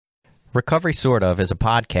Recovery Sort Of is a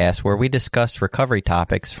podcast where we discuss recovery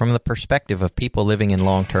topics from the perspective of people living in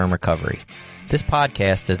long-term recovery. This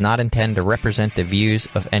podcast does not intend to represent the views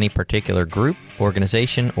of any particular group,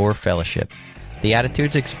 organization, or fellowship. The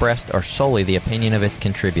attitudes expressed are solely the opinion of its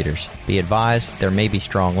contributors. Be advised, there may be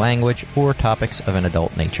strong language or topics of an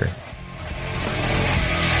adult nature.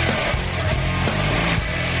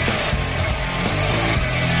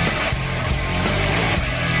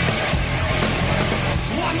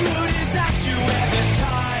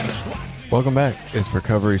 Welcome back. It's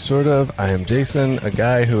Recovery Sort Of. I am Jason, a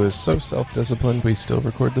guy who is so self-disciplined we still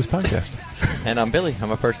record this podcast. And I'm Billy.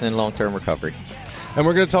 I'm a person in long-term recovery. And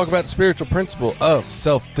we're going to talk about the spiritual principle of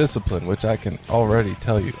self-discipline, which I can already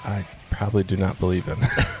tell you I probably do not believe in.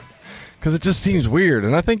 Because it just seems weird.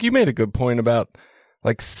 And I think you made a good point about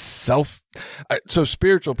like so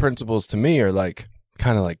spiritual principles to me are like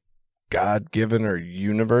kind of like God-given or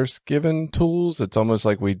universe-given tools. It's almost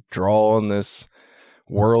like we draw on this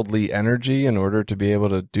worldly energy in order to be able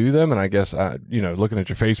to do them. And I guess, looking at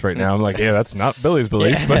your face right now, I'm like, yeah, that's not Billy's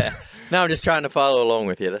belief. Yeah. But no, I'm just trying to follow along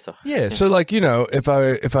with you. That's all. yeah. So like, if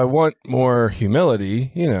I want more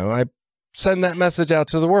humility, I send that message out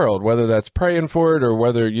to the world, whether that's praying for it or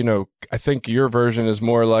whether, I think your version is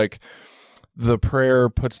more like the prayer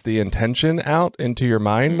puts the intention out into your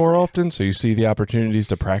mind more often. So you see the opportunities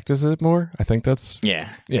to practice it more. I think that's, Yeah.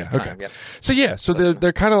 Okay. Yep. So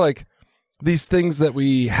they're kind of like these things that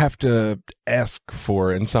we have to ask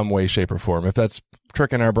for in some way, shape, or form. If that's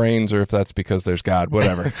tricking our brains or if that's because there's God,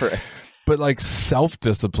 whatever. Right. But like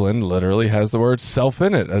self-discipline literally has the word self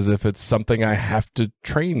in it, as if it's something I have to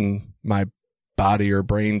train my body or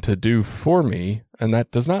brain to do for me. And that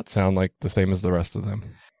does not sound like the same as the rest of them.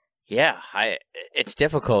 Yeah, it's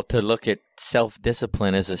difficult to look at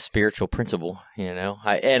self-discipline as a spiritual principle,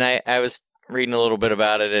 I was reading a little bit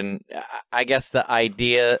about it, and I guess the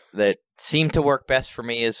idea that seemed to work best for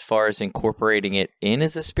me as far as incorporating it in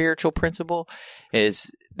as a spiritual principle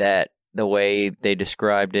is that the way they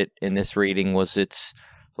described it in this reading was it's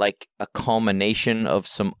like a culmination of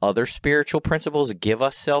some other spiritual principles give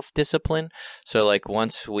us self-discipline. So like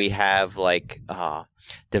once we have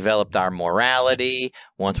developed our morality,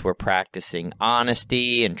 once we're practicing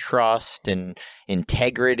honesty and trust and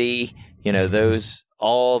integrity,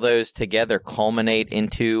 all those together culminate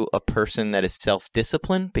into a person that is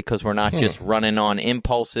self-disciplined because we're not just running on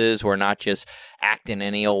impulses. We're not just acting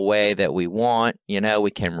any old way that we want. We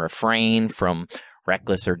can refrain from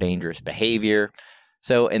reckless or dangerous behavior.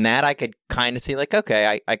 So in that, I could kind of see like,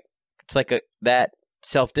 okay, it's like that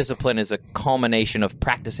self-discipline is a culmination of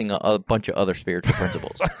practicing a bunch of other spiritual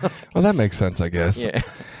principles. Well, that makes sense, I guess. Yeah.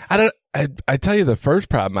 I tell you the first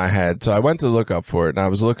problem I had. So I went to look up for it and I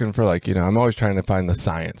was looking for I'm always trying to find the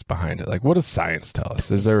science behind it. Like, what does science tell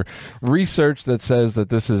us? Is there research that says that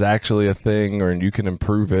this is actually a thing or you can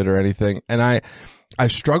improve it or anything? And I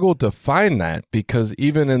struggled to find that because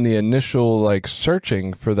even in the initial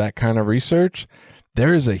searching for that kind of research,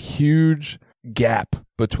 there is a huge gap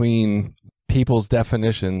between people's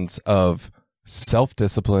definitions of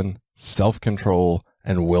self-discipline, self-control,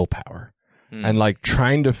 and willpower. And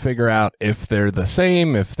trying to figure out if they're the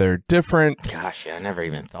same, if they're different. Gosh, yeah, I never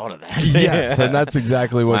even thought of that. Yes, and that's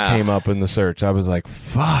exactly what came up in the search. I was like,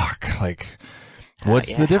 fuck,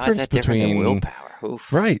 what's the difference between willpower?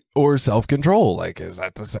 Oof. Right, or self-control? Is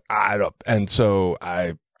that I don't. And so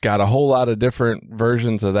I got a whole lot of different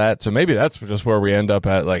versions of that. So maybe that's just where we end up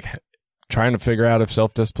at, trying to figure out if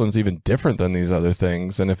self-discipline is even different than these other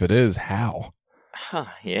things, and if it is, how. Huh,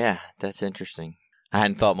 yeah, that's interesting. I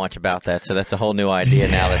hadn't thought much about that, so that's a whole new idea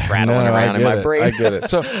now that's rattling around in my brain. I get it.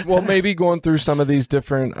 So, well, maybe going through some of these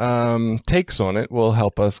different takes on it will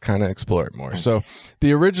help us kind of explore it more. Okay. So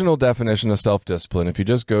the original definition of self-discipline, if you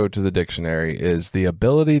just go to the dictionary, is the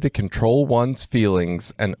ability to control one's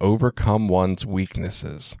feelings and overcome one's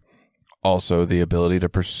weaknesses. Also, the ability to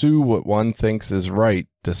pursue what one thinks is right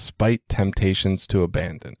despite temptations to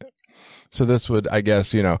abandon it. So this would, I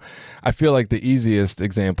guess, I feel like the easiest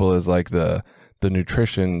example is the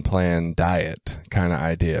nutrition plan diet kind of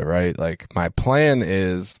idea, right? My plan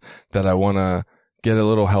is that I want to get a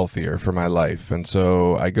little healthier for my life. And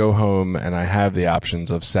so I go home and I have the options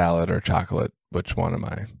of salad or chocolate. Which one am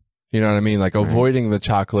I? You know what I mean? Avoiding the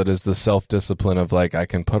chocolate is the self-discipline of I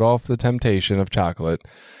can put off the temptation of chocolate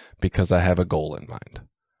because I have a goal in mind.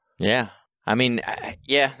 Yeah. I mean,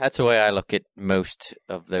 yeah, that's the way I look at most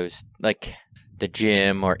of those, the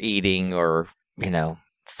gym or eating or,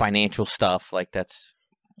 financial stuff. That's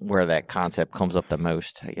where that concept comes up the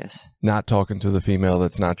most, I guess. Not talking to the female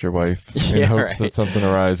that's not your wife in hopes that something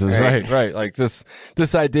arises. Right. Just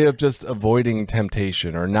this idea of just avoiding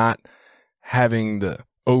temptation or not having the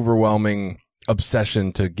overwhelming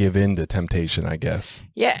obsession to give in to temptation, I guess.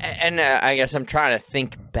 Yeah, and I guess I'm trying to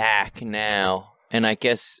think back now, and I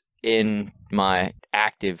guess in my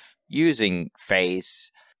active using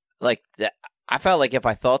phase, like I felt like if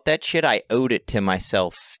I thought that shit, I owed it to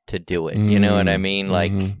myself to do it. You know what I mean?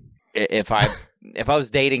 Like if I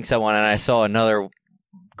was dating someone and I saw another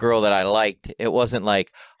girl that I liked, it wasn't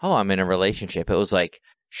like, oh, I'm in a relationship. It was like,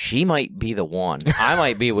 she might be the one. I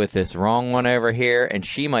might be with this wrong one over here, and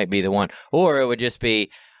she might be the one. Or it would just be,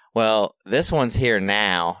 well, this one's here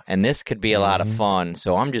now, and this could be a lot of fun,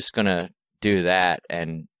 so I'm just going to do that,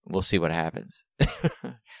 and we'll see what happens.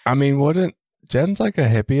 I mean, wouldn't Jen's like a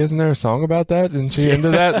hippie? Isn't there a song about that? Isn't she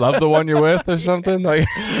into that? Love the one you're with or something? Like,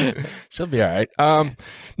 she'll be all right.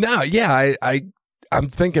 No, yeah, I'm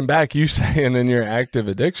thinking back, you saying in your active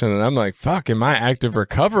addiction, and I'm like, fuck, in my active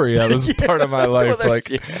recovery, that was part of my life. Well,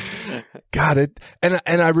 like, got it. And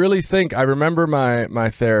I really think, I remember my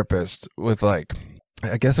therapist with like,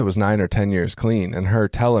 I guess it was 9 or 10 years clean, and her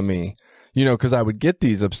telling me, you know, because I would get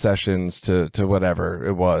these obsessions to whatever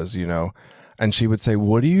it was, you know, and she would say,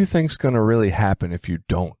 what do you think's going to really happen if you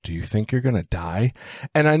don't? Do you think you're going to die?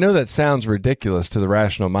 And I know that sounds ridiculous to the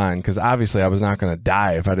rational mind, because obviously I was not going to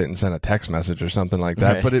die if I didn't send a text message or something like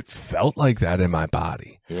that, right. But it felt like that in my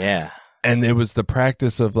body. Yeah. And it was the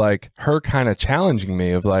practice of like her kind of challenging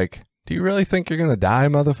me of like, do you really think you're going to die,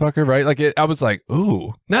 motherfucker? Right? Like I was like,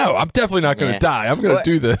 ooh, no, I'm definitely not going to die. I'm going to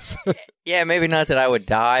do this. Yeah, maybe not that I would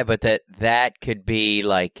die, but that could be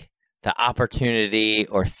like the opportunity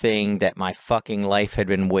or thing that my fucking life had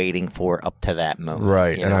been waiting for up to that moment.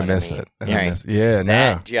 Right, you and know I miss it. Yeah,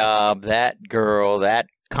 that job, that girl, that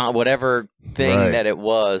whatever thing that it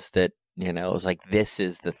was that, you know, it was like, this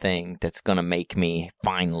is the thing that's going to make me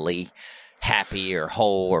finally happy or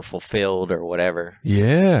whole or fulfilled or whatever.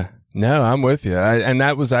 Yeah. No, I'm with you. And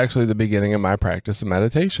that was actually the beginning of my practice of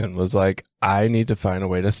meditation, was like, I need to find a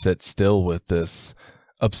way to sit still with this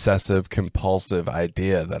obsessive compulsive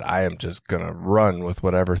idea that I am just going to run with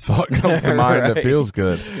whatever thought comes to mind that feels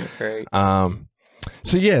good. Right.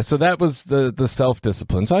 So that was the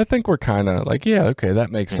self-discipline. So I think we're kind of like, yeah, okay,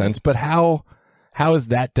 that makes sense. But how is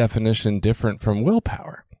that definition different from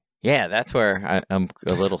willpower? Yeah, that's where I'm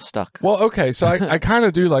a little stuck. Well, okay, so I kind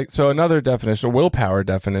of do like, so another definition, a willpower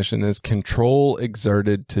definition, is control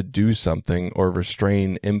exerted to do something or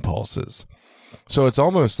restrain impulses. So it's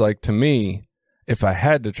almost like, to me, if I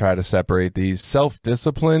had to try to separate these,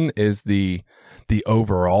 self-discipline is the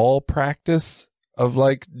overall practice of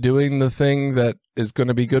like doing the thing that is going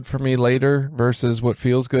to be good for me later versus what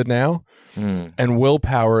feels good now. And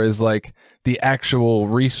willpower is like the actual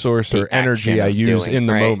resource or energy I use in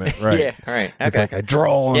the moment. Right. Yeah. Right. Okay. It's like I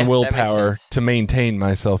draw on willpower to maintain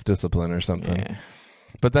my self-discipline or something. Yeah.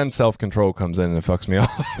 But then self-control comes in and it fucks me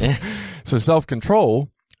off. So self-control,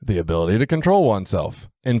 the ability to control oneself,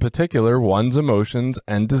 in particular one's emotions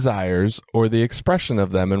and desires, or the expression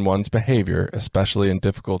of them in one's behavior, especially in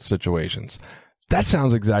difficult situations. That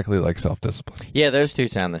sounds exactly like self-discipline. Yeah, those two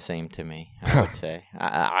sound the same to me, I would say.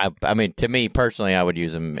 I mean, to me personally, I would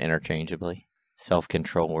use them interchangeably.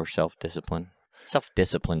 Self-control or self-discipline.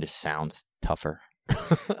 Self-discipline just sounds tougher.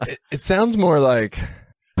 It sounds more like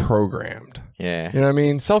programmed. Yeah. You know what I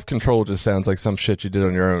mean? Self-control just sounds like some shit you did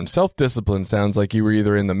on your own. Self-discipline sounds like you were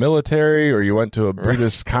either in the military or you went to a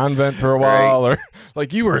Buddhist convent for a while, or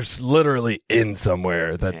like you were literally in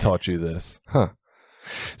somewhere that taught you this.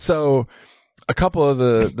 So a couple of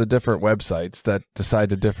the different websites that decide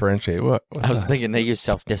to differentiate. I was thinking they use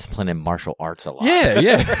self-discipline in martial arts a lot.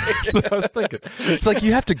 Yeah. That's what I was thinking. It's like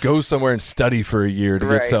you have to go somewhere and study for a year to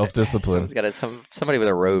get self-discipline. Somebody with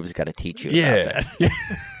a robe's got to teach you about that.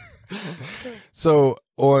 So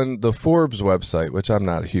on the Forbes website, which I'm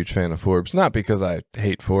not a huge fan of Forbes, not because I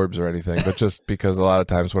hate Forbes or anything, but just because a lot of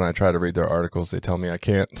times when I try to read their articles, they tell me I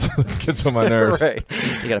can't. So it gets on my nerves. Right.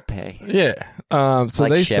 You got to pay. Yeah. So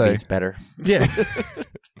like they Chevy's say better. Yeah.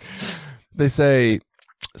 They say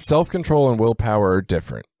self-control and willpower are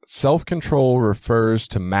different. Self-control refers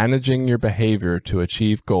to managing your behavior to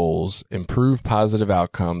achieve goals, improve positive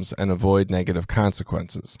outcomes, and avoid negative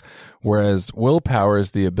consequences, whereas willpower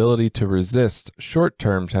is the ability to resist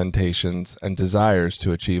short-term temptations and desires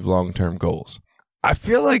to achieve long-term goals. I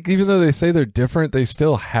feel like even though they say they're different, they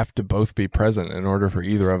still have to both be present in order for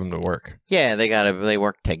either of them to work. Yeah, they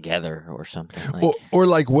work together or something. Like. Or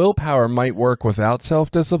like willpower might work without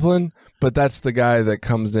self-discipline, but that's the guy that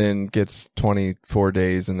comes in, gets 24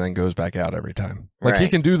 days, and then goes back out every time. Like he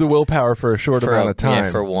can do the willpower for a short amount of time.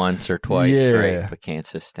 Yeah, for once or twice, right? But can't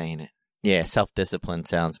sustain it. Yeah, self-discipline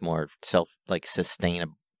sounds more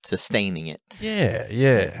sustainable. sustaining it.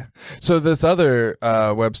 Yeah. So this other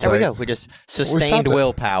website. There we go. We just sustained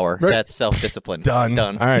willpower. Right. That's self-discipline. Done.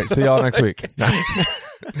 All right. See y'all next week.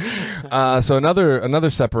 So another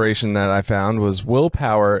separation that I found was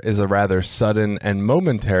willpower is a rather sudden and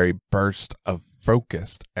momentary burst of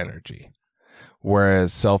focused energy,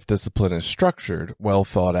 whereas self-discipline is structured, well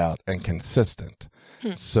thought out, and consistent.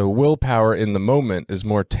 So willpower in the moment is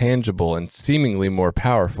more tangible and seemingly more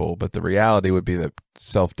powerful, but the reality would be that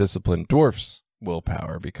self-discipline dwarfs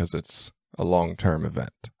willpower because it's a long-term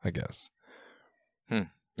event, I guess.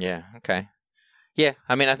 Yeah, okay. Yeah,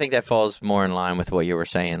 I mean, I think that falls more in line with what you were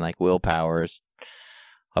saying, like willpower is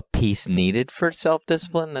a piece needed for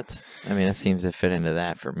self-discipline. That seems to fit into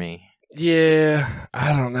that for me. Yeah,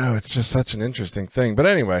 I don't know. It's just such an interesting thing. But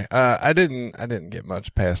anyway, I didn't get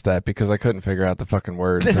much past that because I couldn't figure out the fucking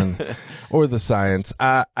words or the science.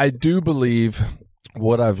 I do believe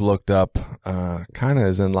what I've looked up kind of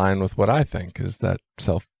is in line with what I think is that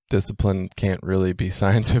self-discipline can't really be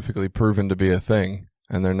scientifically proven to be a thing,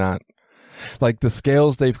 and they're not. Like the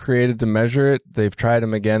scales they've created to measure it, they've tried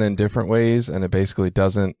them again in different ways, and it basically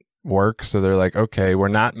doesn't work. So they're like, okay, we're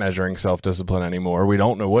not measuring self-discipline anymore. We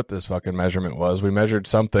don't know what this fucking measurement was. We measured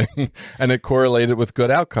something and it correlated with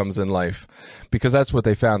good outcomes in life, because that's what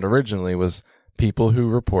they found originally was people who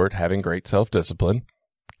report having great self-discipline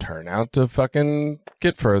turn out to fucking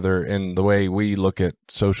get further in the way we look at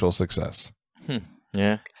social success.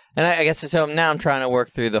 Yeah. And I guess so now I'm trying to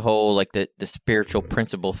work through the whole, like the spiritual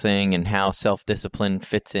principle thing and how self-discipline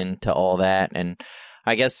fits into all that. And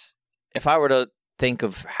I guess if I were to think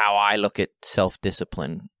of how I look at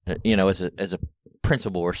self-discipline, as a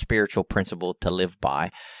principle or spiritual principle to live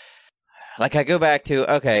by, like I go back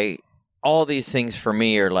to, okay, all these things for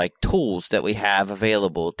me are like tools that we have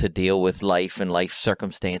available to deal with life and life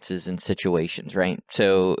circumstances and situations, right?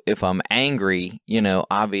 So if I'm angry,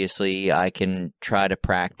 obviously I can try to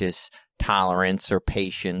practice tolerance or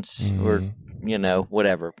patience or,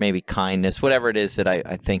 whatever, maybe kindness, whatever it is that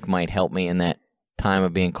I think might help me in that time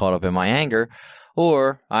of being caught up in my anger.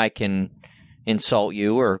 Or I can insult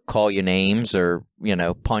you or call you names or,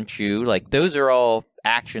 punch you. Like those are all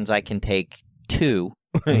actions I can take too,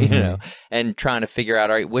 and trying to figure out,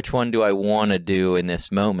 all right, which one do I want to do in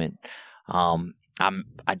this moment?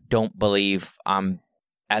 I don't believe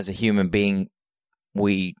as a human being,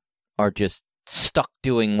 we are just stuck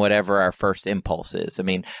doing whatever our first impulse is. I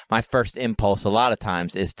mean, my first impulse a lot of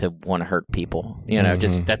times is to want to hurt people.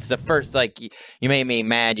 Just that's the first, like, you made me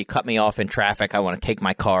mad, you cut me off in traffic, I want to take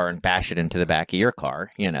my car and bash it into the back of your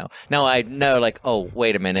car, Now I know, like, oh,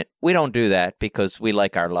 wait a minute, we don't do that because we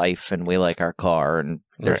like our life and we like our car and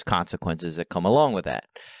there's consequences that come along with that.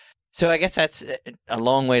 So I guess that's a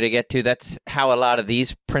long way to get to. That's how a lot of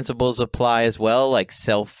these principles apply as well, like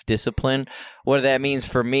self-discipline. What that means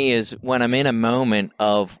for me is when I'm in a moment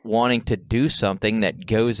of wanting to do something that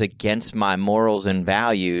goes against my morals and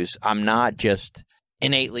values, I'm not just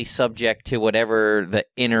innately subject to whatever the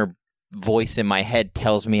inner voice in my head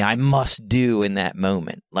tells me I must do in that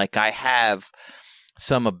moment. Like I have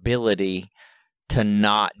some ability to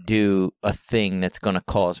not do a thing that's going to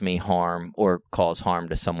cause me harm or cause harm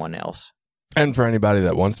to someone else. And for anybody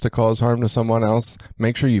that wants to cause harm to someone else,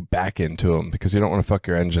 make sure you back into them because you don't want to fuck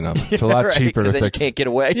your engine up. It's a lot cheaper to fix. You can't get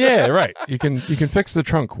away. Yeah, right. You can fix the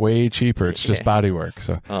trunk way cheaper. It's just body work.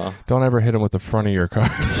 So don't ever hit them with the front of your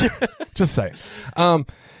car. Just say.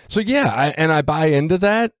 So yeah, I buy into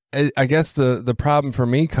that. I guess the problem for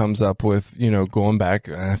me comes up with, going back,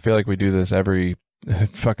 and I feel like we do this every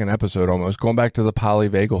fucking episode almost, going back to the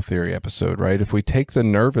polyvagal theory episode, right? If we take the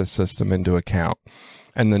nervous system into account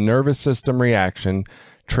and the nervous system reaction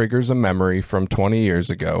triggers a memory from 20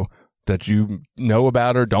 years ago that you know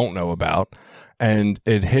about or don't know about, and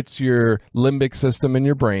it hits your limbic system in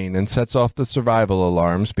your brain and sets off the survival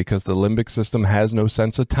alarms because the limbic system has no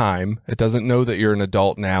sense of time. It doesn't know that you're an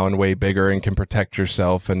adult now and way bigger and can protect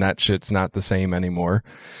yourself, and that shit's not the same anymore.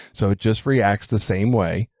 So it just reacts the same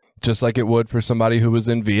way. Just like it would for somebody who was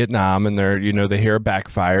in Vietnam and they're, they hear a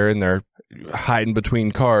backfire and they're hiding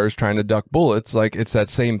between cars trying to duck bullets. Like it's that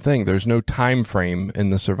same thing. There's no time frame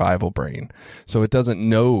in the survival brain. So it doesn't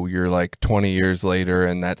know you're like 20 years later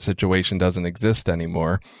and that situation doesn't exist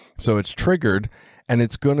anymore. So it's triggered and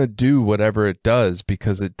it's going to do whatever it does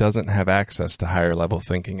because it doesn't have access to higher level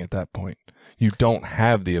thinking at that point. You don't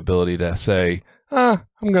have the ability to say, I'm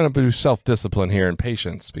going to do self-discipline here and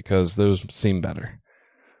patience because those seem better.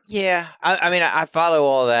 Yeah, I mean, I follow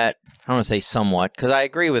all that. I want to say somewhat, because I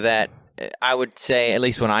agree with that. I would say, at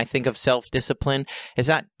least when I think of self-discipline, it's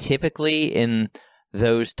not typically in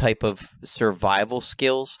those type of survival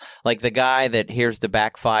skills. Like the guy that hears the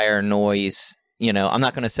backfire noise, I'm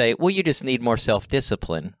not going to say, well, you just need more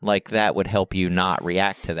self-discipline. Like, that would help you not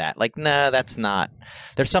react to that. Like, no, that's not.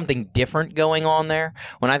 There's something different going on there.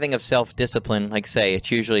 When I think of self-discipline, like, say, it's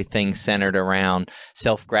usually things centered around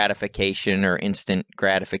self-gratification or instant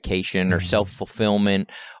gratification or self-fulfillment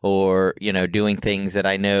or, doing things that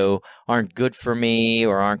I know aren't good for me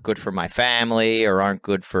or aren't good for my family or aren't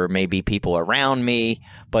good for maybe people around me.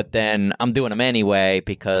 But then I'm doing them anyway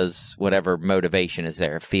because whatever motivation is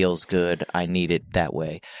there, it feels good. I need it that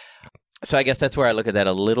way. So I guess that's where I look at that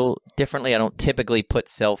a little differently. I don't typically put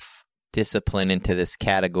self-discipline into this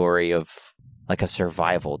category of like a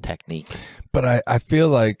survival technique. But I feel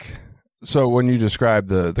like, so when you describe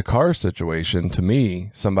the car situation, to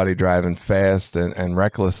me, somebody driving fast and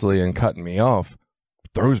recklessly and cutting me off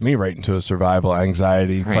throws me right into a survival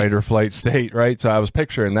anxiety, fight or flight state, right? So I was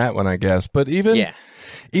picturing that one, I guess. But even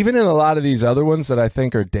in a lot of these other ones that I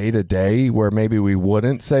think are day to day, where maybe we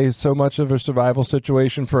wouldn't say so much of a survival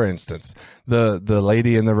situation, for instance, the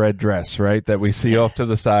lady in the red dress, right, that we see off to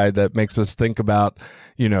the side that makes us think about,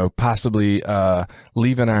 possibly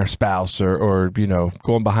leaving our spouse or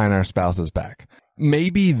going behind our spouse's back.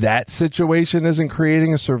 Maybe that situation isn't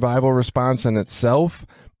creating a survival response in itself,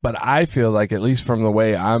 but I feel like, at least from the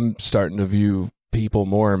way I'm starting to view people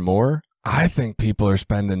more and more, I think people are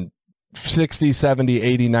spending 60, 70,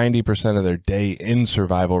 80, 90% of their day in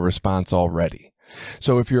survival response already.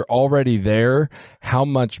 So if you're already there, how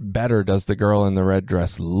much better does the girl in the red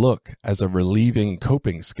dress look as a relieving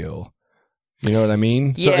coping skill? You know what I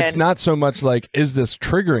mean? So it's not so much like, is this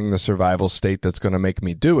triggering the survival state that's going to make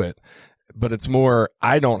me do it? But it's more,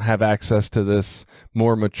 I don't have access to this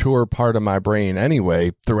more mature part of my brain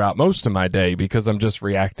anyway throughout most of my day because I'm just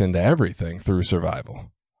reacting to everything through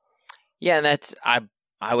survival. Yeah, and that's, I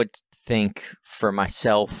would think for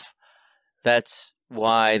myself, that's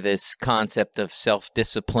why this concept of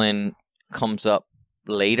self-discipline comes up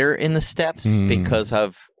later in the steps, because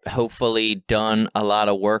I've hopefully done a lot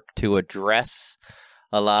of work to address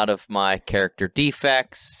a lot of my character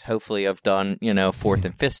defects. Hopefully I've done, fourth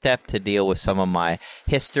and fifth step to deal with some of my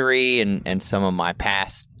history and some of my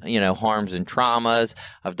past, harms and traumas.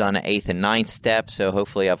 I've done an eighth and ninth step. So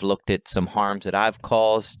hopefully I've looked at some harms that I've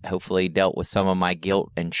caused, hopefully dealt with some of my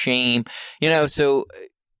guilt and shame, so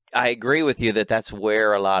I agree with you that that's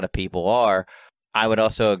where a lot of people are. I would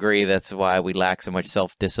also agree that's why we lack so much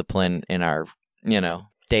self-discipline in our,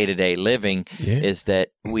 day-to-day living, is that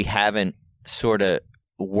we haven't sort of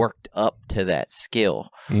worked up to that skill.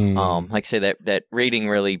 Like I say, that reading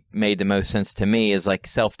really made the most sense to me, is like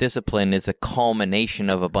self-discipline is a culmination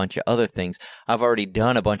of a bunch of other things. I've already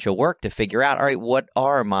done a bunch of work to figure out, all right, what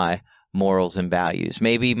are my morals and values?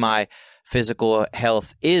 Maybe my physical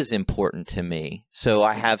health is important to me. So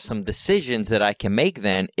I have some decisions that I can make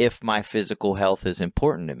then if my physical health is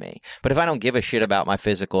important to me. But if I don't give a shit about my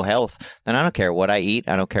physical health, then I don't care what I eat.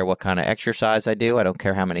 I don't care what kind of exercise I do. I don't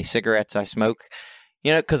care how many cigarettes I smoke.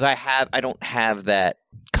 Because I don't have that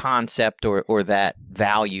concept or that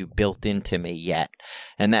value built into me yet.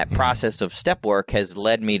 And that process of step work has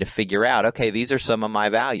led me to figure out, okay, these are some of my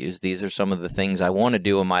values. These are some of the things I want to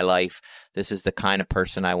do in my life. This is the kind of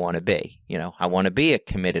person I want to be. I want to be a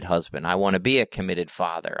committed husband. I want to be a committed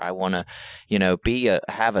father. I want to,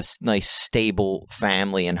 have a nice, stable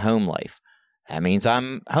family and home life. That means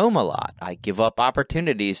I'm home a lot. I give up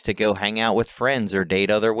opportunities to go hang out with friends or date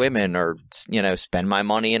other women or, spend my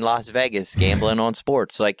money in Las Vegas gambling on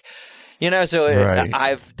sports. So right.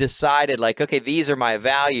 I've decided okay, these are my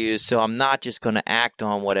values. So I'm not just going to act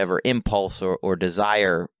on whatever impulse or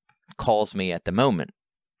desire calls me at the moment.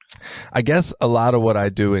 I guess a lot of what I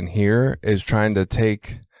do in here is trying to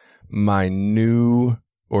take my new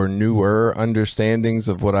or newer understandings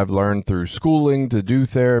of what I've learned through schooling to do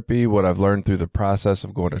therapy, what I've learned through the process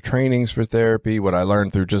of going to trainings for therapy, what I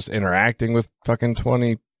learned through just interacting with fucking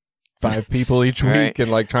 25 people each week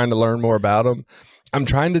and trying to learn more about them. I'm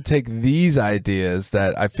trying to take these ideas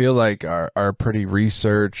that I feel like are pretty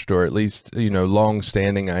researched, or at least,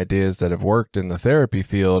 long-standing ideas that have worked in the therapy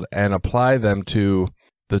field, and apply them to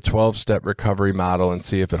the 12-step recovery model and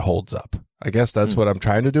see if it holds up. I guess that's what I'm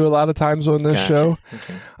trying to do a lot of times on this show.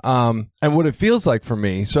 Okay. And what it feels like for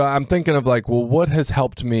me. So I'm thinking of what has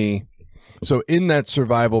helped me? So in that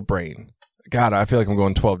survival brain, God, I feel like I'm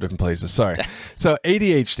going 12 different places. Sorry. So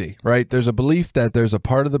ADHD, right? There's a belief that there's a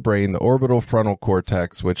part of the brain, the orbital frontal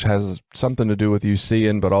cortex, which has something to do with you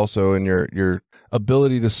seeing, but also in your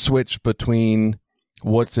ability to switch between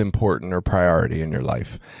what's important or priority in your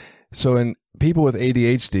life. So in people with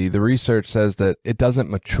ADHD, the research says that it doesn't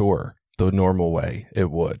mature the normal way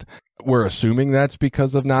it would. We're assuming that's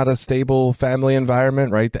because of not a stable family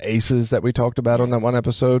environment, right? The ACEs that we talked about on that one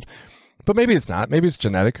episode. But maybe it's not. Maybe it's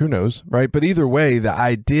genetic. Who knows, right? But either way, the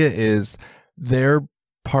idea is their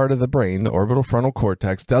part of the brain, the orbital frontal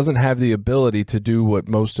cortex, doesn't have the ability to do what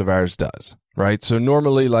most of ours does, right? So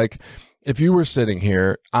normally, like, if you were sitting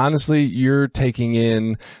here, honestly, you're taking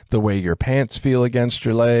in the way your pants feel against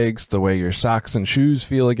your legs, the way your socks and shoes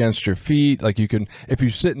feel against your feet. Like, you can, if you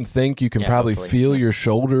sit and think, you can probably feel your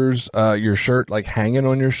shoulders, your shirt like hanging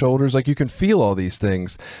on your shoulders. Like, you can feel all these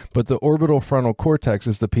things. But the orbital frontal cortex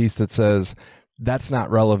is the piece that says, that's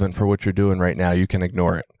not relevant for what you're doing right now. You can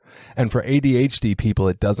ignore it. And for ADHD people,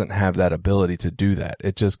 it doesn't have that ability to do that.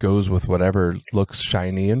 It just goes with whatever looks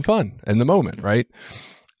shiny and fun in the moment, right?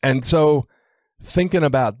 And so thinking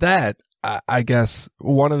about that, I guess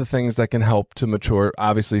one of the things that can help to mature,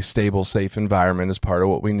 obviously stable, safe environment is part of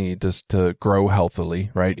what we need to grow healthily,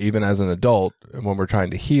 right? Even as an adult, when we're trying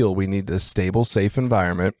to heal, we need this stable, safe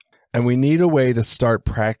environment. And we need a way to start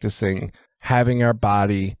practicing having our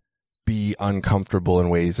body be uncomfortable in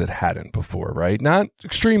ways it hadn't before, right? Not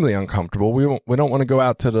extremely uncomfortable. We don't want to go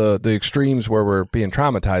out to the extremes where we're being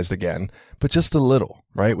traumatized again, but just a little,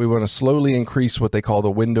 right? We want to slowly increase what they call the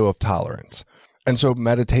window of tolerance. And so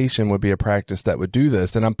meditation would be a practice that would do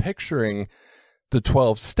this. And I'm picturing the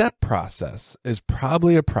 12-step process is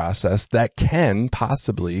probably a process that can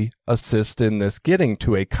possibly assist in this getting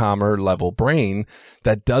to a calmer level brain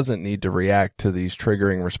that doesn't need to react to these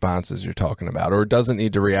triggering responses you're talking about, or doesn't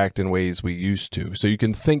need to react in ways we used to. So you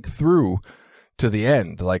can think through to the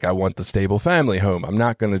end, like, I want the stable family home. I'm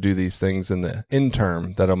not going to do these things in the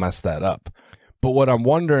interim that'll mess that up. But what I'm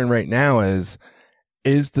wondering right now is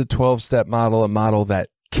the 12-step model a model that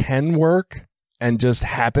can work and just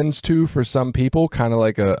happens to for some people, kind of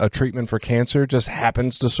like a treatment for cancer, just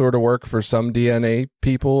happens to sort of work for some DNA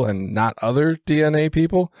people and not other DNA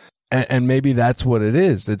people? And maybe that's what it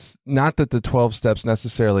is. It's not that the 12 steps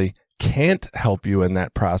necessarily can't help you in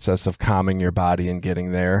that process of calming your body and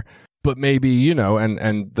getting there, but maybe, you know,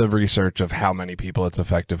 and the research of how many people it's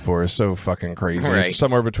effective for is so fucking crazy. Right. It's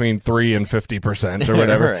somewhere between 3 and 50% or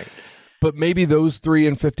whatever. Right. But maybe those 3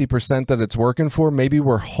 and 50% that it's working for, maybe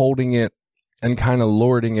we're holding it and kind of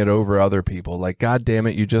lording it over other people. Like, God damn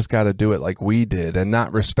it, you just got to do it like we did, and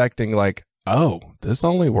not respecting, like, oh, this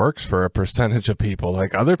only works for a percentage of people.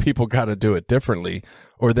 Like, other people got to do it differently,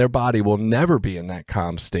 or their body will never be in that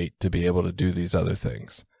calm state to be able to do these other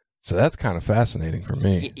things. So that's kind of fascinating for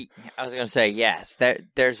me. I was going to say, yes,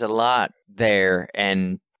 there's a lot there,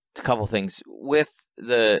 and a couple things. With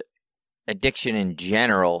the addiction in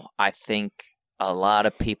general, I think a lot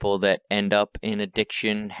of people that end up in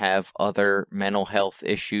addiction have other mental health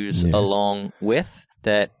issues along with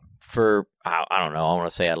that. For, I don't know, I want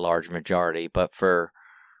to say a large majority, but for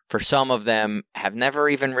some of them have never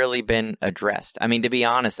even really been addressed. I mean, to be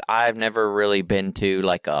honest, I've never really been to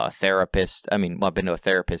like a therapist. I mean, I've been to a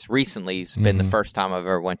therapist recently. It's been the first time I've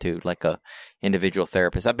ever went to like a individual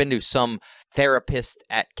therapist. I've been to some therapist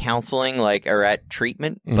at counseling, like, or at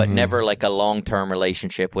treatment, but never like a long-term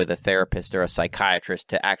relationship with a therapist or a psychiatrist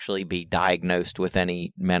to actually be diagnosed with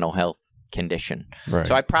any mental health condition. Right.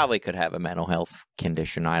 So I probably could have a mental health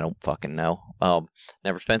condition. I don't fucking know.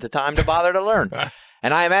 Never spent the time to bother to learn.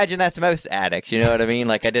 And I imagine that's most addicts, you know what I mean?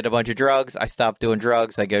 Like, I did a bunch of drugs, I stopped doing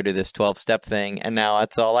drugs, I go to this 12-step thing, and now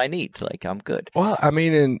that's all I need. It's like, I'm good. Well, I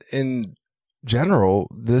mean, in general,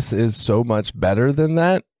 this is so much better than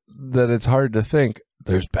that it's hard to think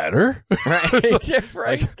there's better. Right.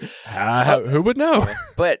 Right. Like, who would know?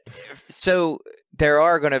 But so there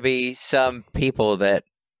are going to be some people that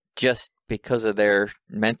just because of their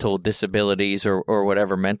mental disabilities or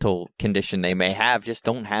whatever mental condition they may have, just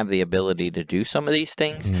don't have the ability to do some of these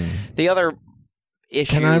things. The other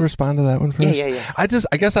issue... Can I respond to that one first? Yeah. I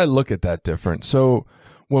guess I look at that different. So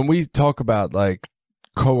when we talk about like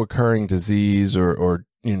co-occurring disease or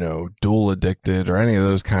you know, dual addicted or any of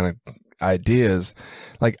those kind of ideas,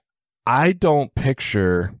 like, I don't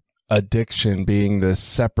picture addiction being this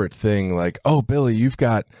separate thing. Like, oh, Billy, you've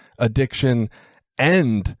got addiction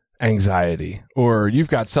and anxiety, or you've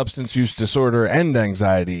got substance use disorder and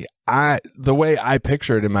anxiety. The way I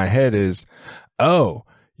picture it in my head is, oh,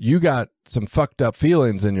 you got some fucked up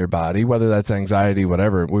feelings in your body, whether that's anxiety,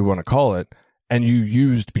 whatever we want to call it, and you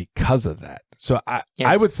used because of that. So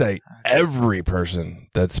I would say every person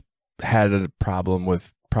that's had a problem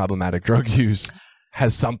with problematic drug use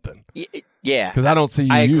has something. Yeah. Because I don't see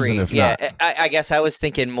you using it if not. I guess I was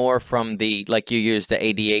thinking more from the, like you used the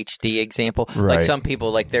ADHD example. Right. Like some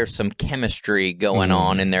people, like there's some chemistry going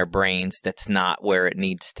on in their brains that's not where it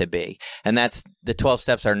needs to be. And that's, the 12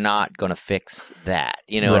 steps are not going to fix that.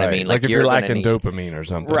 You know what I mean? Like if you're lacking dopamine or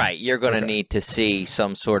something. Right. You're going to need to see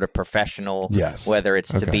some sort of professional, yes, whether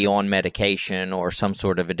it's to be on medication or some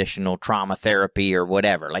sort of additional trauma therapy or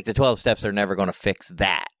whatever. Like the 12 steps are never going to fix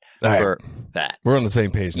that. For that. We're on the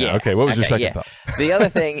same page now. Yeah. Okay, what was your second thought? The other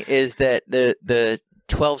thing is that the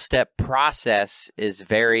 12-step process is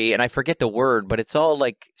very, and I forget the word, but it's all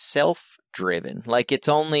like self-driven. Like it's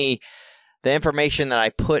only, the information that I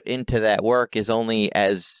put into that work is only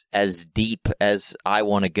as deep as I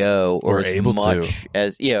want to go, or as able much to.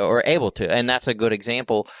 as, or able to. And that's a good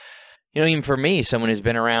example. You know, even for me, someone who's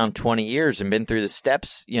been around 20 years and been through the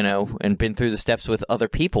steps, and been through the steps with other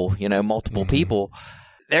people, multiple people,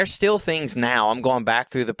 there's still things now. I'm going back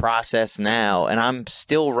through the process now, and I'm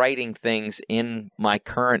still writing things in my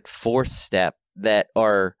current 4th step that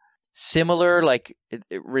are similar, like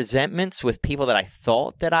resentments with people that I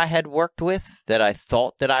thought that I had worked with, that I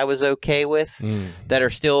thought that I was okay with, that are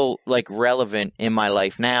still like relevant in my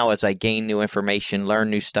life now as I gain new information, learn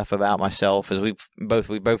new stuff about myself. As we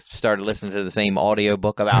both started listening to the same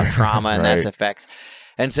audiobook about trauma and its effects.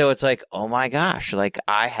 And so it's like, oh my gosh, like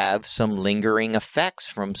I have some lingering effects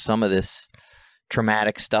from some of this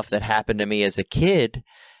traumatic stuff that happened to me as a kid.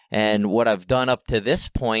 And what I've done up to this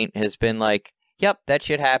point has been like, yep, that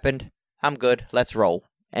shit happened. I'm good. Let's roll.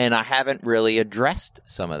 And I haven't really addressed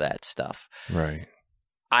some of that stuff. Right.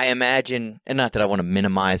 I imagine, and not that I want to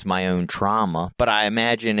minimize my own trauma, but I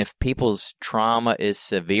imagine if people's trauma is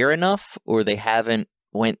severe enough or they haven't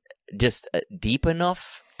went just deep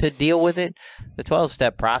enough to deal with it, the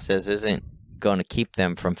 12-step process isn't going to keep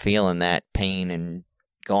them from feeling that pain and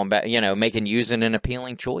going back, using an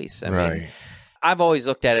appealing choice. I mean, I've always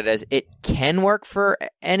looked at it as it can work for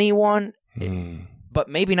anyone, but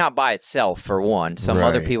maybe not by itself, for one. Some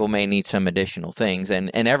other people may need some additional things, and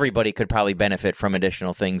everybody could probably benefit from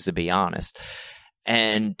additional things, to be honest.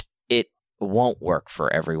 And it won't work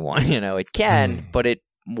for everyone. It can, but it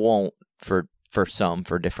won't for some,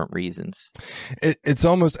 for different reasons. It's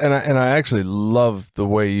almost, and I actually love the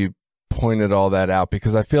way you pointed all that out,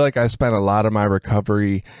 because I feel like I spent a lot of my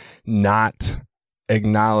recovery not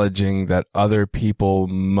acknowledging that other people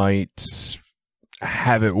might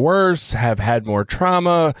have it worse, have had more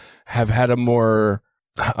trauma, have had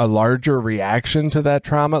a larger reaction to that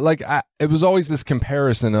trauma. Like it was always this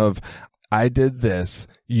comparison of, I did this,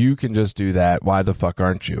 you can just do that, why the fuck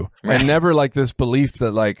aren't you? And never like this belief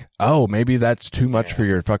that like, oh, maybe that's too much for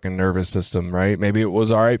your fucking nervous system, right? Maybe it was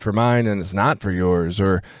all right for mine and it's not for yours.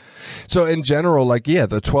 Or so in general, like,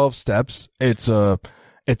 the 12 steps, it's a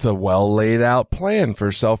well laid out plan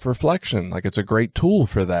for self-reflection. Like it's a great tool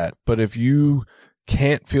for that. But if you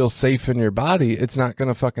can't feel safe in your body, it's not going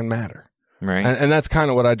to fucking matter. Right. And that's kind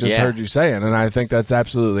of what I just heard you saying. And I think that's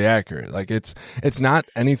absolutely accurate. Like it's not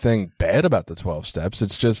anything bad about the 12 steps.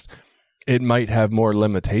 It's just, it might have more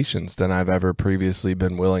limitations than I've ever previously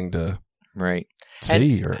been willing to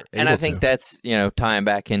see. And I think that's, tying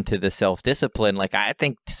back into the self-discipline. Like I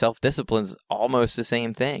think self-discipline is almost the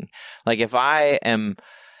same thing. Like if I am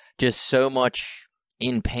just so much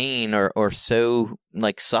in pain or so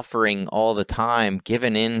like suffering all the time,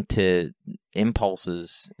 giving in to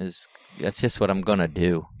impulses, that's just what I'm gonna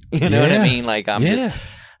do. You know what I mean? Like I'm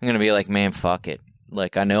gonna be like, man, fuck it.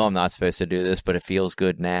 Like I know I'm not supposed to do this, but it feels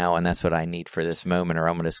good now, and that's what I need for this moment, or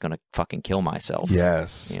I'm just gonna fucking kill myself.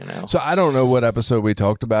 Yes. So I don't know what episode we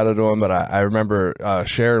talked about it on, but I remember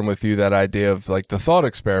sharing with you that idea of like the thought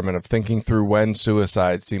experiment of thinking through when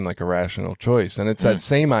suicide seemed like a rational choice. And it's that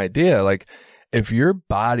same idea. Like if your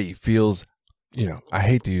body feels, I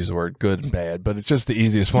hate to use the word good and bad, but it's just the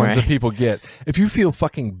easiest ones that people get. If you feel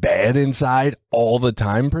fucking bad inside all the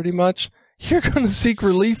time, pretty much, you're going to seek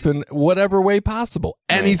relief in whatever way possible.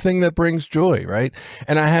 Anything that brings joy, right?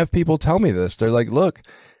 And I have people tell me this. They're like, look,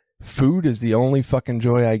 food is the only fucking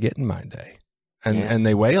joy I get in my day. And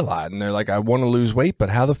they weigh a lot. And they're like, I want to lose weight, but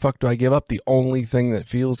how the fuck do I give up the only thing that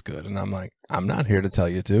feels good? And I'm like, I'm not here to tell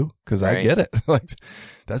you to, because I get it. Like,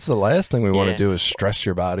 that's the last thing we want to do is stress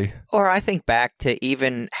your body. Or I think back to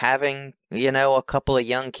even having, a couple of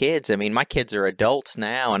young kids. I mean, my kids are adults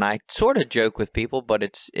now, and I sort of joke with people, but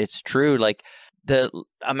it's true. Like the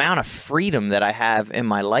amount of freedom that I have in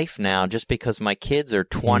my life now, just because my kids are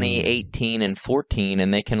 20, 18, and 14,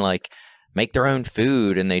 and they can like make their own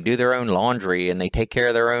food and they do their own laundry and they take care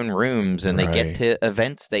of their own rooms and they get to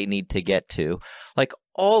events they need to get to. Like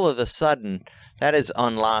all of a sudden, that has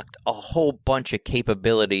unlocked a whole bunch of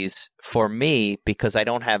capabilities for me because I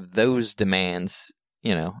don't have those demands.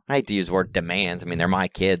 You know, I hate to use the word demands. I mean, they're my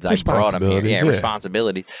kids. I brought them here. Yeah,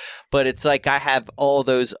 responsibilities. But it's like I have all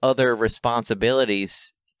those other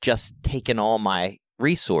responsibilities just taking all my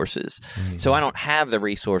resources. So I don't have the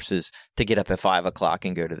resources to get up at 5 o'clock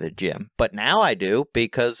and go to the gym. But now I do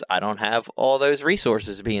because I don't have all those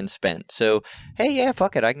resources being spent. So, hey, yeah,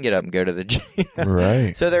 fuck it. I can get up and go to the gym.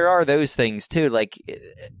 Right. So there are those things too. Like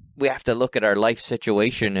we have to look at our life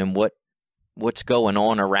situation and what's going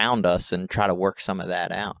on around us and try to work some of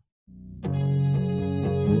that out.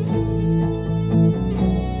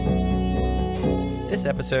 This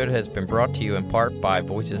episode has been brought to you in part by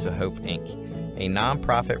Voices of Hope, Inc., a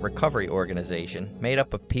nonprofit recovery organization made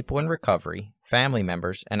up of people in recovery, family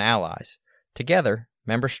members, and allies. Together,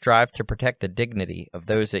 members strive to protect the dignity of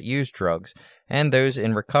those that use drugs and those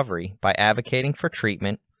in recovery by advocating for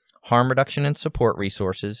treatment, harm reduction and support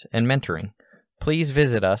resources, and mentoring. Please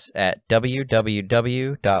visit us at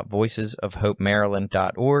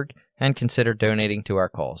www.voicesofhopemaryland.org and consider donating to our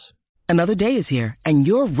cause. Another day is here, and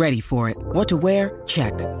you're ready for it. What to wear?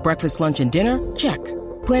 Check. Breakfast, lunch, and dinner? Check.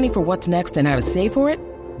 Planning for what's next and how to save for it?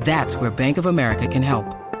 That's where Bank of America can help.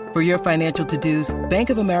 For your financial to-dos,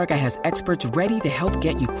 Bank of America has experts ready to help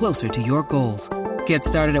get you closer to your goals. Get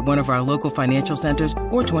started at one of our local financial centers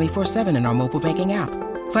or 24/7 in our mobile banking app.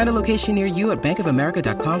 Find a location near you at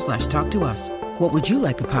bankofamerica.com/talktous. What would you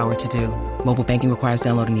like the power to do? Mobile banking requires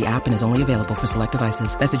downloading the app and is only available for select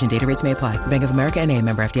devices. Message and data rates may apply. Bank of America N.A.,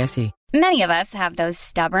 member FDIC. Many of us have those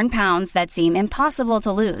stubborn pounds that seem impossible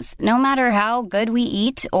to lose, no matter how good we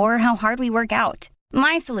eat or how hard we work out.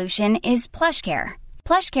 My solution is PlushCare.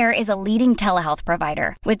 PlushCare is a leading telehealth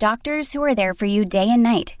provider with doctors who are there for you day and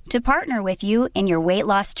night to partner with you in your weight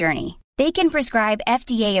loss journey. They can prescribe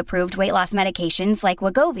FDA-approved weight loss medications like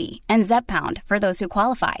Wegovy and Zepbound for those who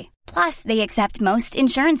qualify. Plus, they accept most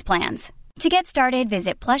insurance plans. To get started,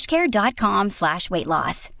 visit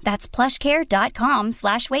plushcare.com/weightloss. That's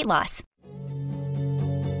plushcare.com/weightloss.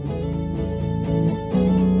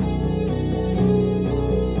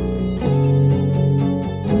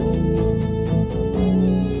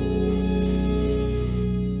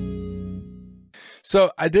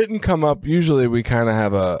 So I didn't come up. Usually we kind of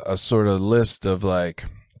have a sort of list of like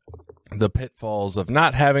the pitfalls of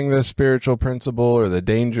not having this spiritual principle or the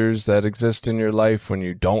dangers that exist in your life when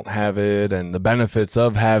you don't have it and the benefits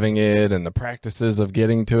of having it and the practices of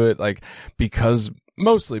getting to it. Like,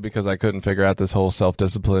 mostly because I couldn't figure out this whole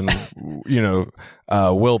self-discipline,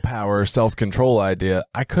 willpower, self-control idea.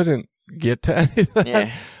 I couldn't get to any of that.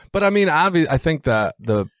 Yeah. But I mean, I think that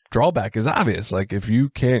the drawback is obvious. Like if you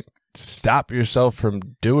can't stop yourself from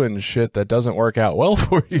doing shit that doesn't work out well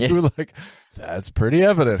for you, like that's pretty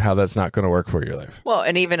evident how that's not going to work for your life. Well,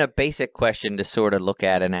 and even a basic question to sort of look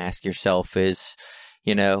at and ask yourself is,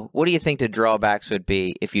 what do you think the drawbacks would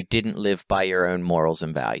be if you didn't live by your own morals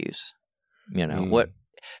and values?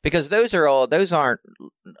 Because those aren't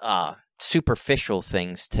superficial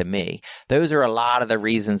things to me. Those are a lot of the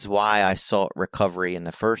reasons why I sought recovery in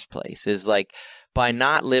the first place, is like, by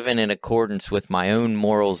not living in accordance with my own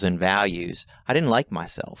morals and values, I didn't like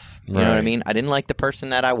myself. You know what I mean? I didn't like the person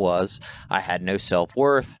that I was. I had no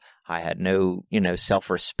self-worth. I had no,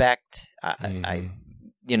 self-respect. I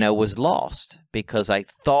was lost because I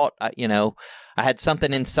thought, I had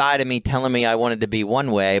something inside of me telling me I wanted to be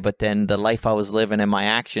one way, but then the life I was living and my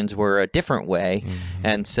actions were a different way. Mm-hmm.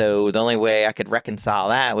 And so the only way I could reconcile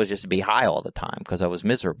that was just to be high all the time because I was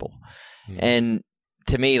miserable. Mm-hmm. And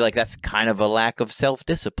to me, like, that's kind of a lack of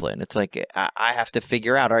self-discipline. It's like I have to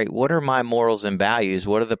figure out, all right, what are my morals and values?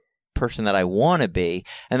 What are the person that I want to be?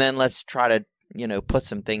 And then let's try to, put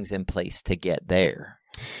some things in place to get there.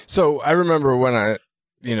 So I remember when I,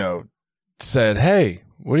 said, hey,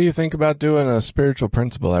 what do you think about doing a spiritual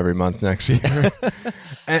principle every month next year?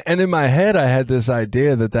 and in my head, I had this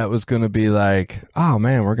idea that was going to be like, oh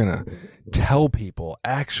man, we're going to tell people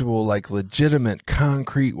actual, like, legitimate,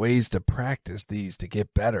 concrete ways to practice these to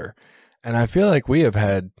get better. And I feel like we have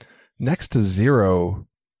had next to zero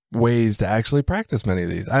ways to actually practice many of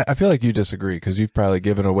these. I feel like you disagree because you've probably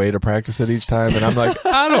given a way to practice it each time. And I'm like,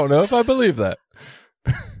 I don't know if I believe that.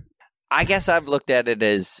 I guess I've looked at it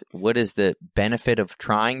as, what is the benefit of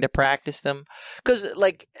trying to practice them? Because,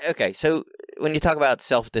 so when you talk about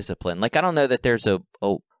self-discipline, I don't know that there's a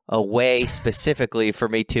way specifically for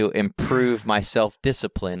me to improve my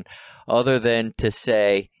self-discipline other than to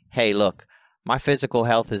say, hey, look, my physical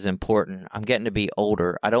health is important. I'm getting to be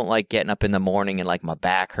older. I don't like getting up in the morning and like my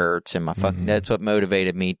back hurts and that's what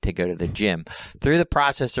motivated me to go to the gym. Through the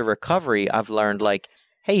process of recovery, I've learned like,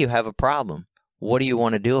 hey, you have a problem. What do you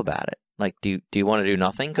want to do about it? Like, do you want to do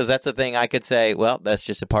nothing? Because that's the thing I could say, well, that's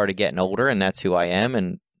just a part of getting older and that's who I am.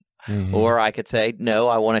 And or I could say, no,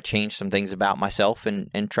 I want to change some things about myself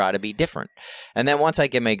and try to be different. And then once I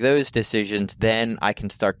can make those decisions, then I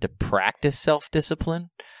can start to practice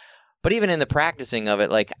self-discipline. But even in the practicing of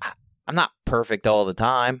it, like, I'm not perfect all the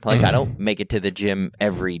time. Like, I don't make it to the gym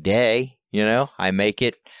every day, you know? I make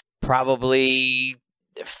it probably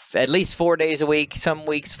at least 4 days a week, some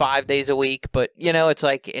weeks 5 days a week. But, you know, it's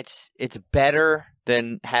like it's better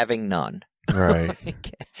than having none. Right.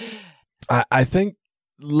 I think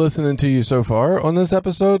listening to you so far on this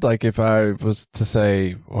episode, like if I was to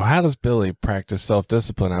say, well, how does Billy practice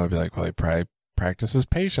self-discipline? I would be like, well, he probably practices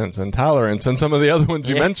patience and tolerance and some of the other ones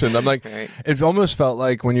you mentioned. I'm like, it almost felt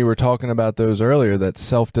like when you were talking about those earlier that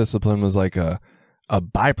self-discipline was like a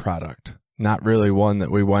byproduct, not really one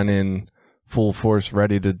that we went in full force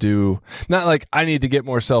ready to do. Not like I need to get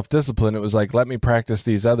more self-discipline. It was like, let me practice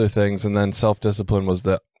these other things. And then self-discipline was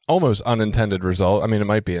the almost unintended result. I mean, it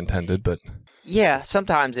might be intended, but yeah,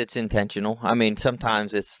 sometimes it's intentional. I mean,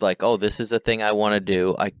 sometimes it's like, oh, this is a thing I want to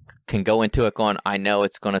do. I can go into it going, I know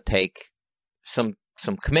it's going to take some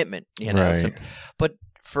commitment, you know. Right. But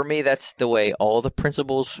for me, that's the way all the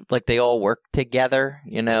principles, like they all work together.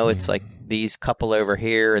 You know, it's like these couple over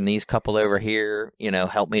here and these couple over here, you know,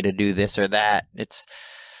 help me to do this or that. It's,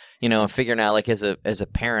 you know, figuring out like as a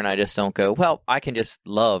parent, I just don't go, well, I can just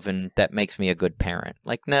love and that makes me a good parent.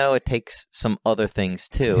 Like, no, it takes some other things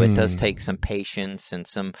too. It does take some patience and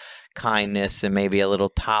some kindness and maybe a little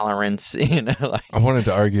tolerance, you know. Like, I wanted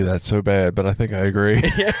to argue that so bad, but I think I agree.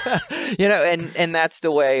 Yeah. You know, and that's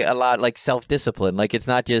the way a lot, like self-discipline. Like, it's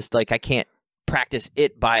not just like I can't practice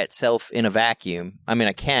it by itself in a vacuum. I mean,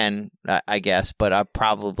 I can, I guess, but I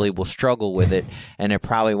probably will struggle with it, and it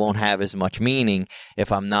probably won't have as much meaning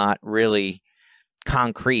if I'm not really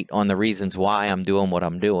concrete on the reasons why I'm doing what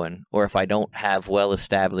I'm doing, or if I don't have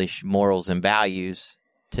well-established morals and values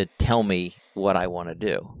to tell me what I want to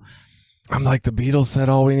do. I'm like, the Beatles said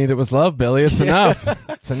all we needed was love, Billy. It's enough.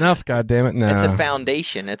 It's enough, goddammit. No. It's a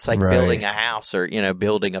foundation. It's like building a house or, you know,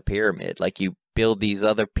 building a pyramid. Like, you build these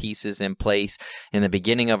other pieces in place. In the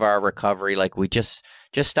beginning of our recovery, like, we just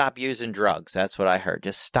stop using drugs. That's what I heard.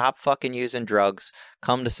 Just stop fucking using drugs.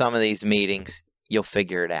 Come to some of these meetings. You'll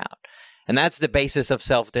figure it out. And that's the basis of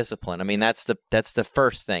self-discipline. I mean, that's the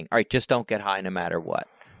first thing. All right, just don't get high no matter what.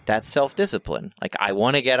 That's self-discipline. Like, I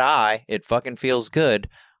want to get high. It fucking feels good.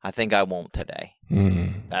 I think I won't today.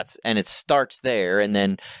 And it starts there. And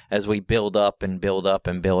then as we build up and build up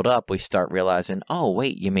and build up, we start realizing, oh,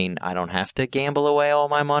 wait, you mean I don't have to gamble away all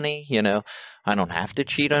my money? You know, I don't have to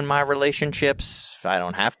cheat on my relationships. I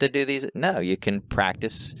don't have to do these. No, you can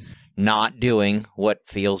practice not doing what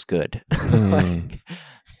feels good.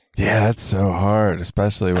 Yeah, that's so hard,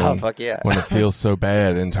 especially when, when it feels so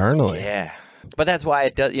bad internally. Yeah. But that's why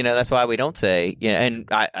it does, you know, that's why we don't say, you know, and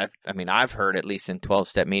I mean, I've heard at least in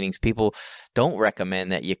 12-step meetings, people don't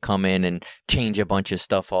recommend that you come in and change a bunch of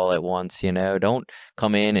stuff all at once, you know. Don't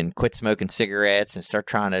come in and quit smoking cigarettes and start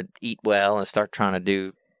trying to eat well and start trying to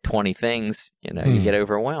do 20 things, you know, you get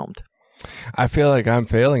overwhelmed. I feel like I'm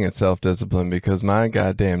failing at self-discipline because my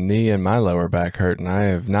goddamn knee and my lower back hurt, and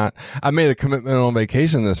I made a commitment on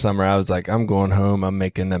vacation this summer. I was like, I'm going home. I'm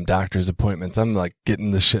making them doctor's appointments. I'm like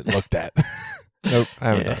getting the shit looked at. Nope, I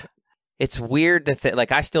haven't done it. It's weird to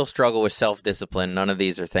like, I still struggle with self-discipline. None of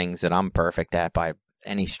these are things that I'm perfect at by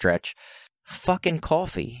any stretch. Fucking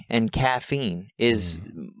coffee and caffeine is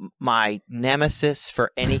my nemesis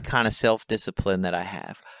for any kind of self-discipline that I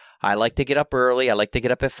have. I like to get up early. I like to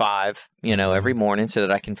get up at 5, you know, every morning so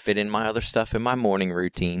that I can fit in my other stuff in my morning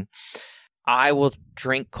routine. I will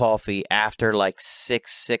drink coffee after like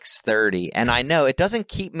 6:30. And I know it doesn't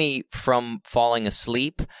keep me from falling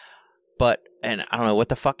asleep, and I don't know what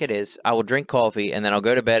the fuck it is. I will drink coffee and then I'll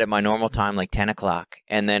go to bed at my normal time, like 10 o'clock.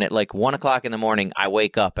 And then at like 1 o'clock in the morning, I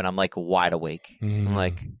wake up and I'm like wide awake. I'm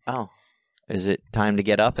like, oh, is it time to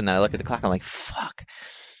get up? And then I look at the clock. I'm like, fuck.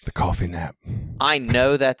 The coffee nap. I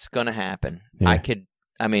know that's going to happen. Yeah. I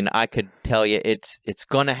could tell you it's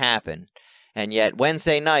going to happen. And yet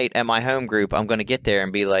Wednesday night at my home group, I'm going to get there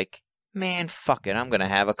and be like, man, fuck it. I'm going to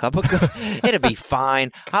have a cup of coffee. It'll be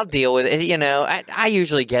fine. I'll deal with it. You know, I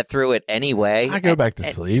usually get through it anyway. I go back to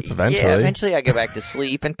sleep eventually. Yeah, eventually I go back to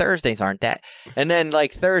sleep, and Thursdays aren't that. And then,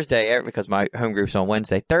 like, Thursday, because my home group's on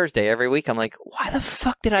Wednesday, Thursday every week, I'm like, why the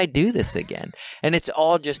fuck did I do this again? And it's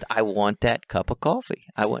all just, I want that cup of coffee.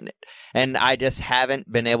 I want it. And I just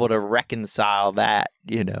haven't been able to reconcile that,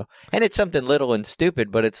 you know. And it's something little and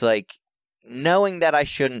stupid, but it's like, knowing that I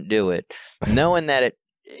shouldn't do it, knowing that it,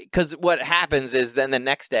 because what happens is then the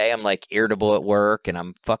next day I'm like irritable at work and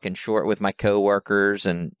I'm fucking short with my coworkers,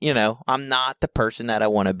 and you know, I'm not the person that I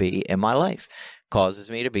want to be in my life. Causes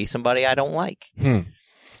me to be somebody I don't like.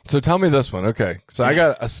 So tell me this one. Okay. So I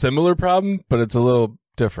got a similar problem, but it's a little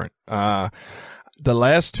different. The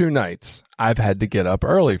last 2 nights I've had to get up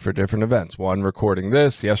early for different events. One, recording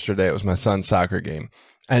this. Yesterday it was my son's soccer game.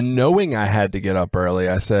 And knowing I had to get up early,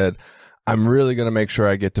 I said, I'm really going to make sure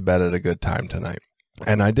I get to bed at a good time tonight.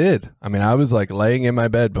 And I did. I mean, I was like laying in my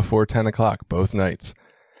bed before 10 o'clock both nights.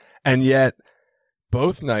 And yet,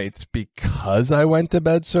 both nights, because I went to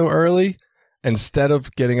bed so early, instead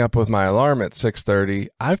of getting up with my alarm at 6:30,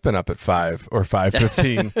 I've been up at 5 or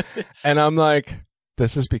 5:15. And I'm like,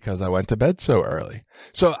 this is because I went to bed so early.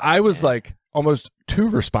 So I was like almost too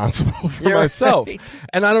responsible for myself. Right.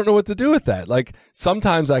 And I don't know what to do with that. Like,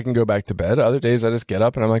 sometimes I can go back to bed. Other days I just get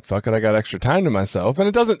up and I'm like, fuck it, I got extra time to myself. And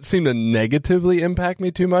it doesn't seem to negatively impact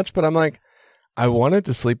me too much, but I'm like, I wanted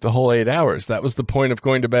to sleep the whole 8 hours. That was the point of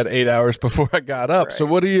going to bed 8 hours before I got up. Right. So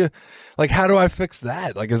what do you, like, how do I fix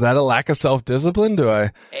that? Like, is that a lack of self-discipline?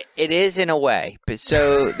 It is in a way.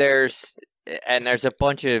 So there's a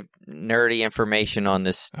bunch of nerdy information on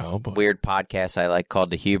this weird podcast I like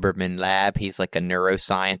called the Huberman Lab. He's like a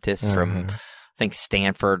neuroscientist from, I think,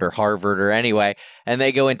 Stanford or Harvard or anyway. And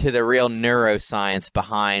they go into the real neuroscience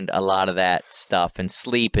behind a lot of that stuff. And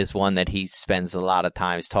sleep is one that he spends a lot of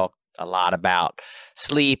times talk a lot about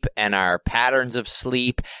sleep and our patterns of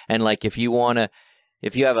sleep. And like, if you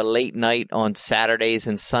have a late night on Saturdays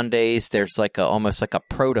and Sundays, there's like almost like a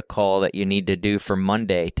protocol that you need to do for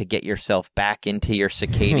Monday to get yourself back into your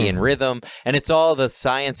circadian rhythm. And it's all the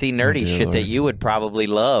sciencey, nerdy shit that you would probably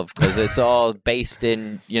love, because it's all based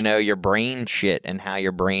in, you know, your brain shit and how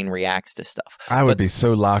your brain reacts to stuff. I would be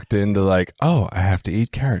so locked into like, oh, I have to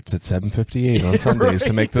eat carrots at 7:58 on Sundays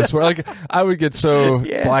to make this work. Like, I would get so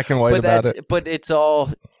black and white about it. But it's all,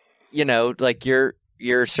 you know, like your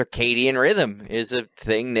circadian rhythm is a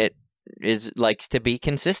thing that likes to be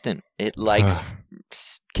consistent. It likes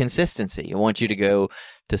consistency. It wants you to go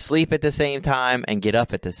to sleep at the same time and get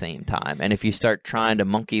up at the same time. And if you start trying to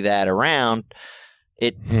monkey that around,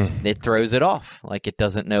 it throws it off. Like, it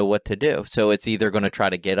doesn't know what to do. So it's either going to try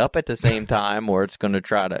to get up at the same time, or it's going to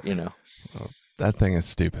try to, you know. That thing is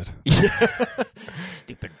stupid.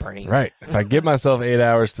 Stupid brain. Right. If I give myself 8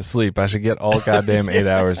 hours to sleep, I should get all goddamn 8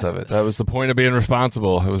 hours of it. That was the point of being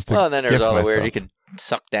responsible. It was to and then there's all the myself. weird. You could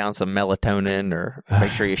suck down some melatonin, or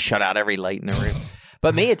make sure you shut out every light in the room.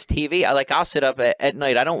 But me, it's TV. I'll sit up at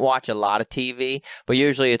night. I don't watch a lot of TV, but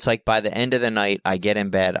usually it's like by the end of the night, I get in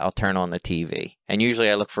bed, I'll turn on the TV. And usually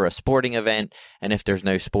I look for a sporting event. And if there's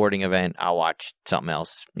no sporting event, I'll watch something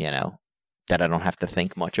else, you know, that I don't have to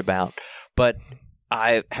think much about. But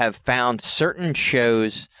I have found certain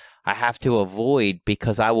shows I have to avoid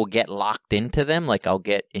because I will get locked into them. Like, I'll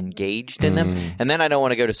get engaged in them, and then I don't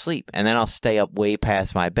want to go to sleep, and then I'll stay up way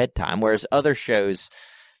past my bedtime. Whereas other shows,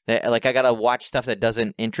 like, I got to watch stuff that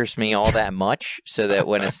doesn't interest me all that much, so that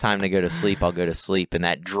when it's time to go to sleep, I'll go to sleep. And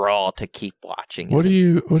that draw to keep watching. What do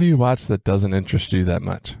you watch that doesn't interest you that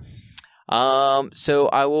much? So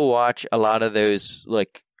I will watch a lot of those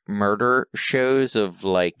like murder shows of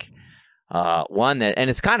like. One that, and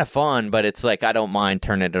it's kind of fun, but it's like, I don't mind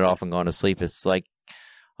turning it off and going to sleep. It's like,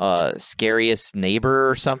 Scariest Neighbor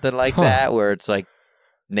or something like that, where it's like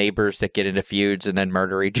neighbors that get into feuds and then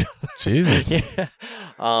murder each other. Jesus. Yeah.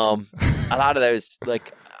 A lot of those,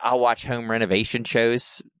 like, I'll watch home renovation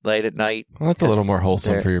shows late at night. Well, that's a little more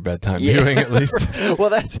wholesome for your bedtime viewing, at least. Well,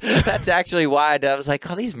 that's actually why I was like,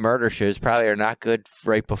 oh, these murder shows probably are not good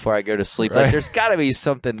right before I go to sleep. Right. Like, there's got to be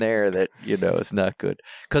something there that, you know, is not good.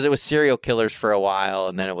 Because it was serial killers for a while,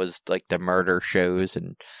 and then it was like the murder shows.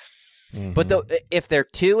 And but if they're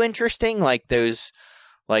too interesting, like those,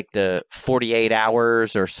 like the 48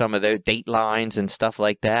 Hours or some of those Datelines and stuff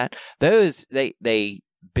like that, those, they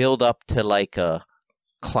build up to like a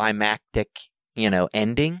climactic, you know,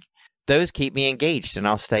 ending. Those keep me engaged, and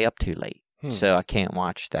I'll stay up too late. So I can't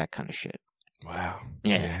watch that kind of shit. Wow.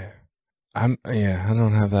 Yeah. I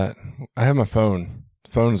don't have that. I have my phone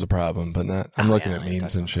Phone's a problem, but not. I'm looking at yeah,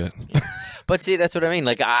 memes and shit. But see, that's what I mean.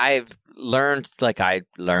 Like I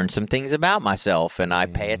learned some things about myself, and I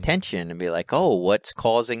pay attention and be like, oh, what's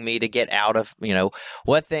causing me to get out of,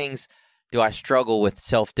 what things do I struggle with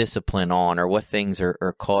self-discipline on, or what things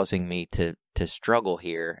are causing me to struggle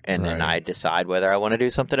here? And then I decide whether I want to do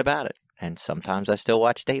something about it. And sometimes I still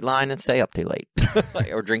watch Dateline and stay up too late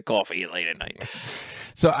or drink coffee late at night.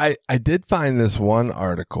 So I did find this one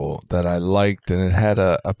article that I liked, and it had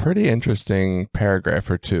a pretty interesting paragraph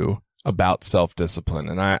or two about self-discipline.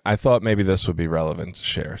 And I thought maybe this would be relevant to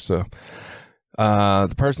share. So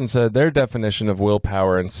the person said their definition of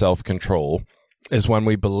willpower and self-control is when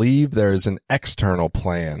we believe there is an external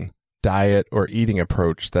plan, diet, or eating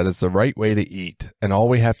approach that is the right way to eat, and all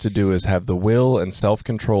we have to do is have the will and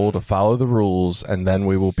self-control to follow the rules, and then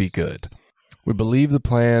we will be good. We believe the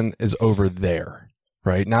plan is over there,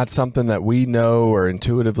 right? Not something that we know or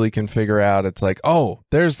intuitively can figure out. It's like, oh,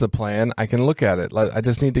 there's the plan. I can look at it. I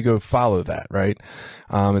just need to go follow that, right?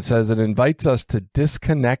 It says it invites us to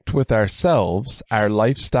disconnect with ourselves, our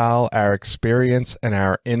lifestyle, our experience, and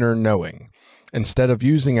our inner knowing. Instead of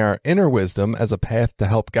using our inner wisdom as a path to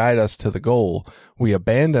help guide us to the goal, we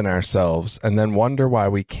abandon ourselves and then wonder why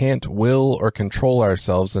we can't will or control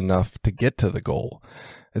ourselves enough to get to the goal.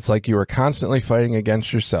 It's like you are constantly fighting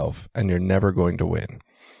against yourself and you're never going to win.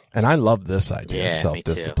 And I love this idea of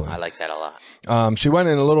self-discipline. Me too. I like that a lot. She went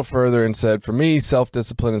in a little further and said, for me,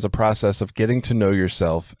 self-discipline is a process of getting to know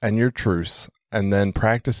yourself and your truths, and then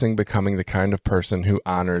practicing becoming the kind of person who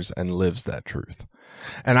honors and lives that truth.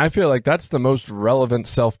 And I feel like that's the most relevant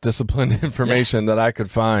self-discipline information that I could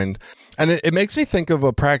find. And it makes me think of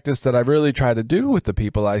a practice that I really try to do with the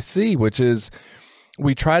people I see, which is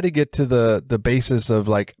we try to get to the basis of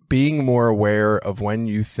like being more aware of when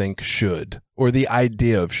you think should, or the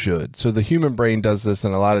idea of should. So the human brain does this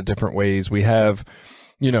in a lot of different ways. We have,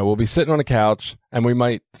 we'll be sitting on a couch and we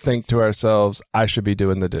might think to ourselves, I should be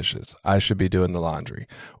doing the dishes. I should be doing the laundry.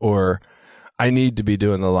 Or I need to be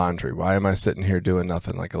doing the laundry. Why am I sitting here doing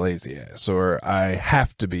nothing like a lazy ass? Or I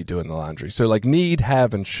have to be doing the laundry. So like need,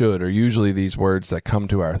 have, and should are usually these words that come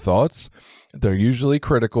to our thoughts. They're usually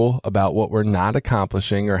critical about what we're not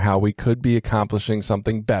accomplishing or how we could be accomplishing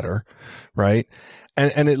something better, right?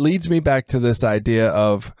 And it leads me back to this idea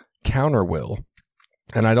of counter will.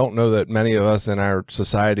 And I don't know that many of us in our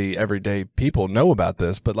society, everyday people know about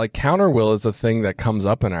this, but like counter will is a thing that comes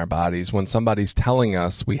up in our bodies when somebody's telling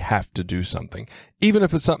us we have to do something. Even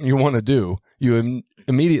if it's something you want to do, you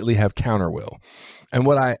immediately have counter will. And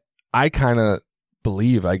what I kind of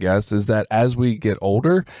believe, I guess, is that as we get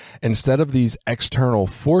older, instead of these external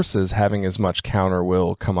forces having as much counter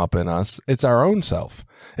will come up in us, it's our own self.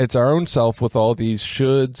 It's our own self with all these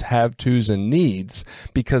shoulds, have tos, and needs,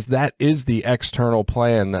 because that is the external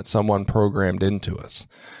plan that someone programmed into us.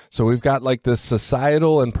 So we've got like this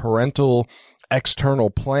societal and parental external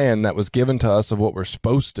plan that was given to us of what we're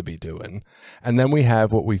supposed to be doing. And then we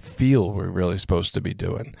have what we feel we're really supposed to be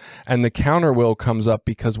doing. And the counter will comes up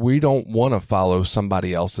because we don't want to follow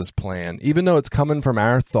somebody else's plan. Even though it's coming from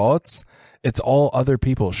our thoughts, it's all other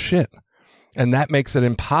people's shit. And that makes it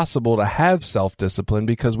impossible to have self-discipline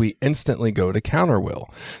because we instantly go to counter will.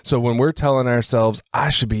 So when we're telling ourselves, I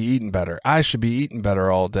should be eating better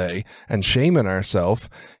all day, and shaming ourselves,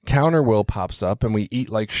 counter will pops up and we eat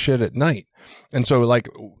like shit at night. And so like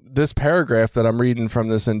this paragraph that I'm reading from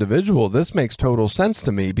this individual, this makes total sense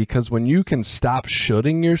to me, because when you can stop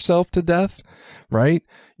shoulding yourself to death, right,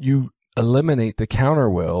 you eliminate the counter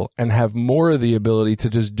will and have more of the ability to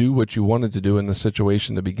just do what you wanted to do in the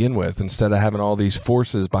situation to begin with, instead of having all these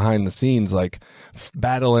forces behind the scenes like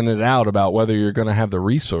battling it out about whether you're going to have the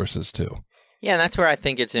resources to. Yeah, and that's where I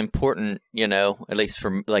think it's important, at least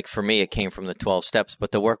for me, it came from the 12 steps,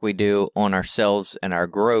 but the work we do on ourselves and our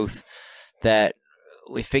growth, that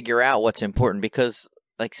we figure out what's important. Because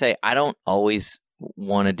like say, I don't always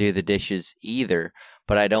want to do the dishes either,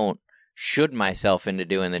 but I don't should myself into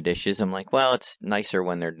doing the dishes. I'm like, well, it's nicer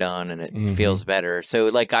when they're done and it feels better. So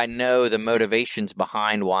like I know the motivations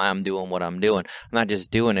behind why I'm doing what I'm doing. I'm not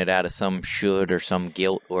just doing it out of some should or some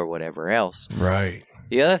guilt or whatever else. Right.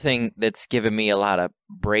 The other thing that's given me a lot of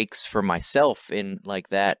breaks for myself in like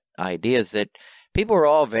that idea is that people are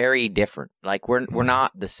all very different. Like we're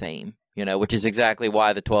not the same. Which is exactly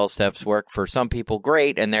why the 12 steps work for some people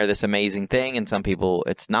great, and they're this amazing thing, and some people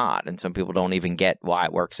it's not, and some people don't even get why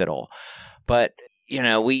it works at all. But,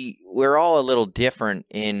 we're all a little different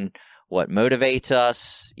in what motivates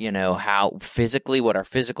us, how physically, what our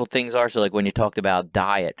physical things are. So like when you talked about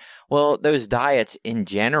diet, well, those diets in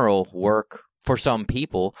general work for some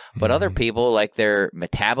people, but other people, like, their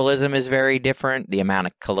metabolism is very different. The amount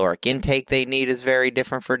of caloric intake they need is very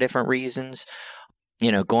different for different reasons.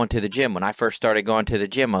 You know, going to the gym. When I first started going to the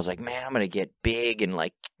gym, I was like, man, I'm going to get big and,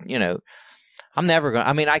 like, you know, I'm never going to,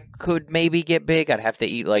 I mean, I could maybe get big. I'd have to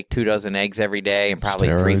eat like 2 dozen eggs every day and probably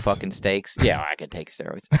Steroids. 3 fucking steaks. Yeah, I could take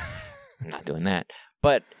steroids. I'm not doing that.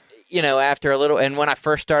 But, you know, after a little, and when I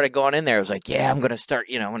first started going in there, I was like, yeah, I'm going to start,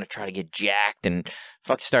 you know, I'm going to try to get jacked and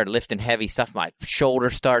fucking start lifting heavy stuff. My shoulder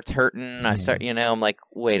starts hurting. I start, you know, I'm like,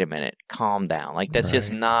 wait a minute, calm down. Like, that's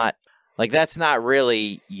just not, like, that's not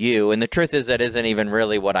really you. And the truth is that isn't even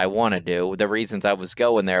really what I want to do. The reasons I was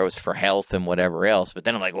going there was for health and whatever else. But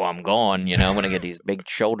then I'm like, well, I'm gone, you know, I'm going to get these big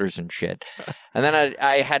shoulders and shit. And then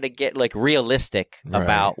I had to get, like, realistic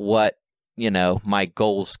about what, you know, my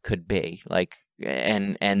goals could be. Like,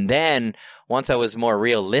 and then once I was more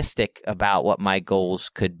realistic about what my goals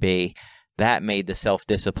could be, that made the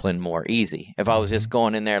self-discipline more easy. If I was just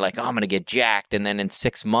going in there like, oh, I'm going to get jacked, and then in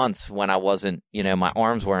 6 months when I wasn't, you know, my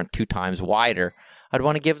arms weren't 2 times wider, I'd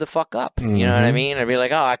want to give the fuck up. You know what I mean? I'd be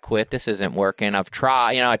like, oh, I quit. This isn't working. I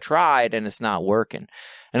tried and it's not working.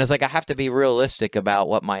 And it's like I have to be realistic about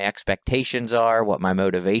what my expectations are, what my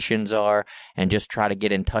motivations are, and just try to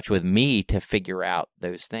get in touch with me to figure out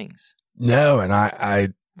those things. No, and I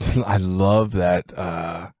love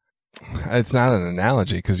that. It's not an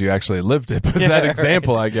analogy because you actually lived it, but that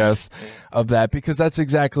example, I guess, of that, because that's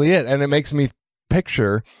exactly it. And it makes me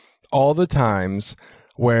picture all the times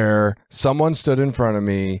where someone stood in front of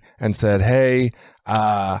me and said, hey,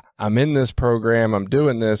 I'm in this program, I'm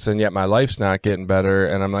doing this, and yet my life's not getting better.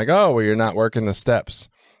 And I'm like, oh, well, you're not working the steps.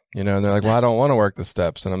 You know, and they're like, well, I don't want to work the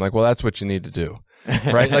steps. And I'm like, well, that's what you need to do.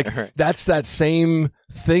 Right? Like, that's that same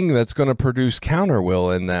thing that's going to produce counter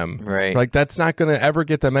will in them. Right. Like, that's not going to ever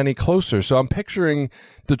get them any closer. So I'm picturing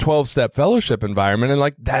the 12-step fellowship environment, and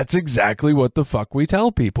like, that's exactly what the fuck we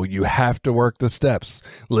tell people. You have to work the steps,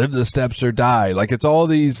 live the steps or die. Like, it's all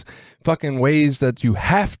these fucking ways that you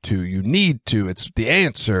have to, you need to, it's the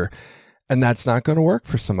answer. And that's not going to work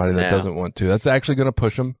for somebody that doesn't want to. That's actually going to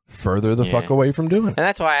push them further the fuck away from doing it. And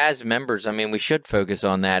that's why, as members, I mean, we should focus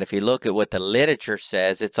on that. If you look at what the literature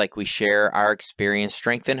says, it's like we share our experience,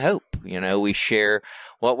 strength, and hope. You know, we share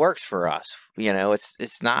what works for us. You know,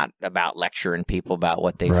 it's not about lecturing people about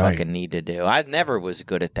what they fucking need to do. I never was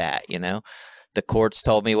good at that, you know. The courts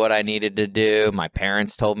told me what I needed to do. My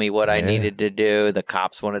parents told me what I needed to do. The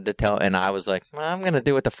cops wanted to tell, and I was like, well, I'm going to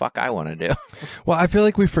do what the fuck I want to do. Well, I feel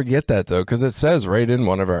like we forget that, though, because it says right in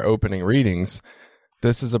one of our opening readings,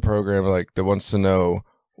 this is a program like that wants to know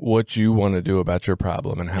what you want to do about your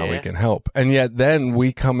problem and how we can help. And yet then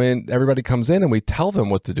we come in, everybody comes in and we tell them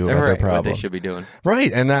what to do about their problem. What they should be doing.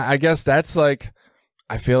 Right. And I guess that's like,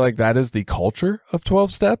 I feel like that is the culture of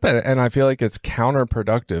 12-step, and I feel like it's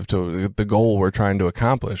counterproductive to the goal we're trying to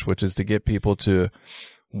accomplish, which is to get people to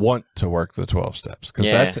want to work the 12 steps,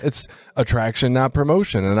 because it's attraction, not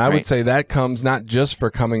promotion. And I would say that comes not just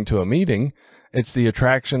for coming to a meeting. It's the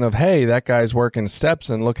attraction of, hey, that guy's working steps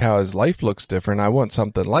and look how his life looks different. I want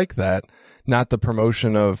something like that, not the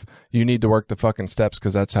promotion of you need to work the fucking steps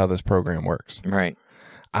because that's how this program works. Right.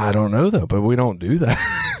 I don't know, though, but we don't do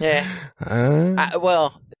that. Yeah.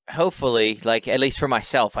 Well, hopefully, like, at least for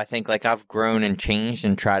myself, I think, like, I've grown and changed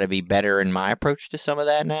and try to be better in my approach to some of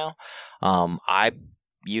that now. I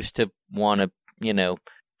used to want to, you know,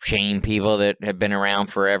 shame people that have been around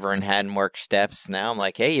forever and hadn't worked steps. Now I'm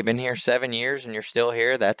like, hey, you've been here 7 years and you're still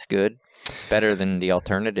here. That's good. It's better than the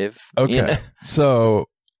alternative. Okay. You know? So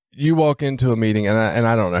you walk into a meeting, and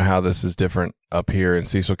I don't know how this is different up here in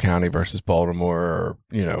Cecil County versus Baltimore, or,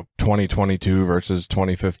 you know, 2022 versus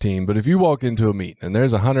 2015. But if you walk into a meeting and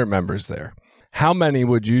there's 100 members there, how many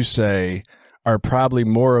would you say are probably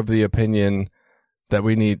more of the opinion that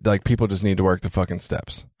we need, like, people just need to work the fucking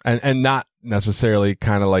steps, and not necessarily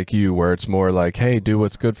kind of like you, where it's more like, hey, do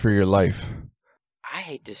what's good for your life? I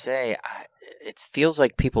hate to say, it feels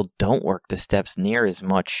like people don't work the steps near as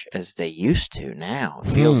much as they used to now.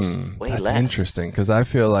 It feels way less. That's interesting, because I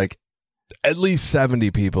feel like at least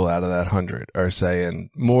 70 people out of that 100 are saying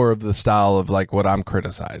more of the style of like what I'm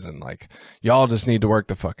criticizing. Like, y'all just need to work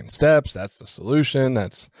the fucking steps. That's the solution.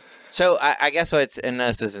 That's so I guess what's, and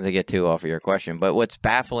this isn't to get too off of your question, but what's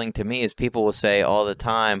baffling to me is people will say all the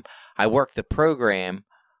time, I work the program,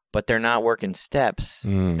 but they're not working steps.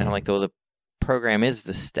 And I'm like, well, the program is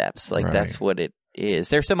the steps. Like, that's what it is.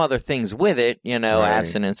 There's some other things with it, you know,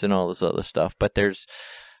 abstinence and all this other stuff, but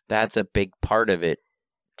that's a big part of it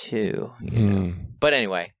too, you know. But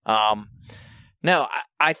anyway, no,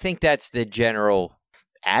 I think that's the general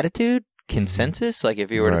attitude, consensus. Like, if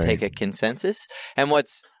you were to take a consensus, and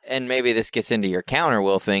what's and maybe this gets into your counter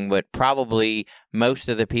will thing, but probably most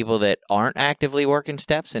of the people that aren't actively working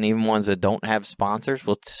steps, and even ones that don't have sponsors,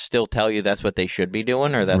 will still tell you that's what they should be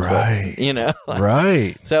doing, or that's right. what,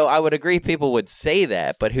 Right. So I would agree people would say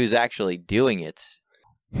that, but who's actually doing it?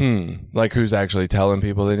 Like who's actually telling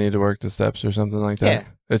people they need to work the steps or something like that? Yeah.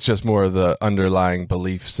 It's just more of the underlying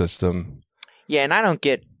belief system. Yeah, and I don't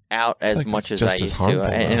get out as Like much it's as I just as used to. harmful,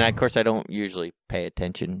 And though. of course, I don't usually pay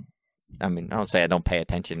attention. I mean, I don't say I don't pay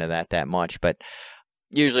attention to that much, but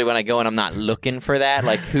usually when I go and I'm not looking for that,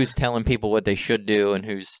 like who's telling people what they should do and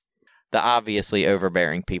who's the obviously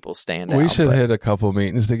overbearing people stand out. We should but- hit a couple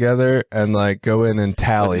meetings together and like go in and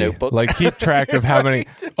tally, notebooks? like keep track of how many.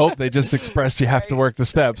 Oh, they just expressed you have to work the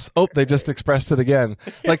steps. Oh, they just expressed it again.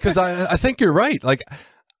 Like, because I think you're right. Like,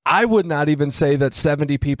 I would not even say that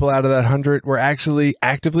 70 people out of that 100 were actually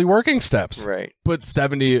actively working steps. Right. But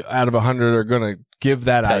 70 out of 100 are going to give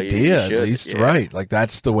that Tell you idea should, at least. yeah. Right. Like,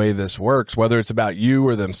 that's the way this works, whether it's about you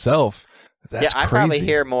or themselves. That's I crazy. probably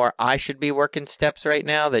hear more I should be working steps right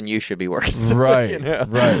now than you should be working steps. Right,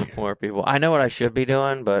 right. More people. I know what I should be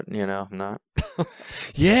doing, but, I'm not.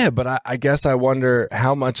 Yeah, but I guess I wonder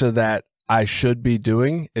how much of that I should be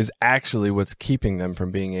doing is actually what's keeping them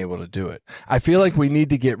from being able to do it. I feel like we need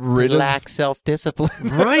to get rid of Lack self-discipline.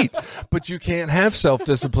 right, but you can't have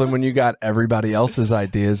self-discipline when you got everybody else's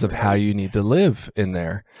ideas of how you need to live in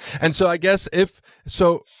there. And so I guess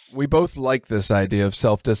we both like this idea of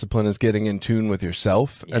self-discipline as getting in tune with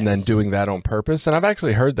yourself and then doing that on purpose. And I've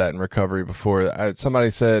actually heard that in recovery before.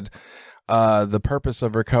 Somebody said, the purpose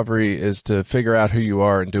of recovery is to figure out who you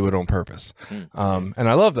are and do it on purpose. And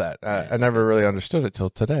I love that. I never really understood it till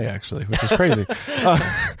today, actually, which is crazy.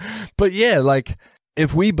 But yeah, like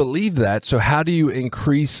if we believe that, so how do you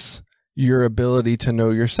increase your ability to know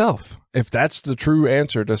yourself? If that's the true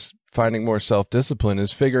answer to finding more self-discipline,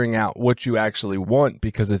 is figuring out what you actually want,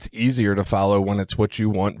 because it's easier to follow when it's what you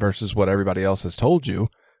want versus what everybody else has told you.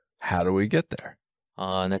 How do we get there?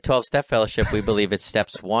 In the 12-step fellowship, we believe it's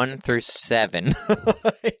steps 1 through 7.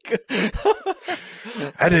 That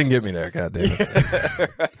didn't get me there, goddamn it.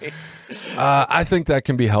 Right. I think that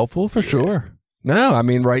can be helpful for sure. No, I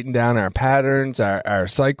mean, writing down our patterns, our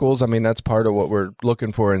cycles. I mean, that's part of what we're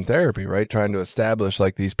looking for in therapy, right? Trying to establish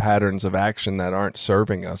like these patterns of action that aren't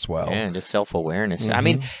serving us well. Yeah, and just self-awareness. I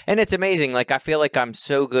mean, and it's amazing. Like, I feel like I'm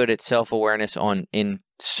so good at self-awareness in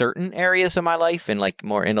certain areas of my life and like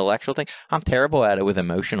more intellectual things. I'm terrible at it with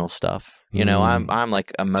emotional stuff. I'm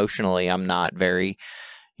like emotionally, I'm not very,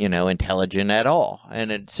 intelligent at all.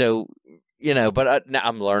 And so, but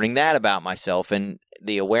I'm learning that about myself, and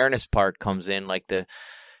the awareness part comes in, like the,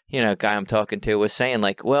 guy I'm talking to was saying,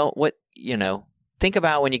 like, well, what, think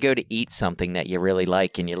about when you go to eat something that you really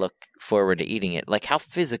like and you look forward to eating it. Like, how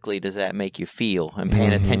physically does that make you feel? And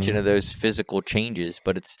paying attention to those physical changes.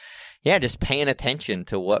 But it's, just paying attention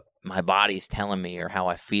to what my body's telling me or how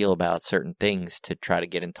I feel about certain things to try to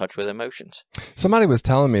get in touch with emotions. Somebody was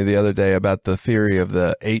telling me the other day about the theory of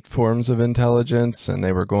the 8 forms of intelligence, and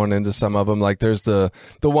they were going into some of them. Like there's the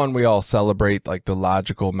one we all celebrate, like the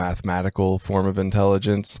logical, mathematical form of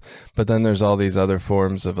intelligence. But then there's all these other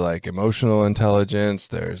forms of like emotional intelligence.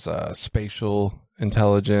 There's spatial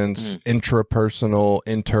intelligence, intrapersonal,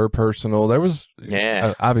 interpersonal. There was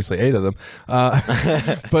obviously 8 of them.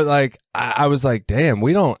 But like, I was like, damn,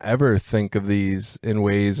 we don't ever think of these in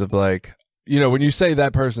ways of like, when you say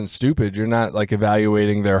that person's stupid, you're not like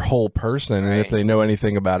evaluating their whole person and if they know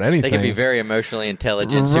anything about anything. They can be very emotionally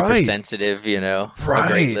intelligent, super sensitive, a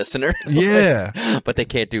great listener. Yeah. But they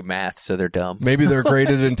can't do math, so they're dumb. Maybe they're great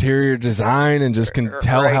at interior design and just can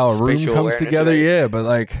tell how a room Spatial comes awareness, together. right. Yeah, but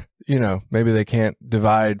like, maybe they can't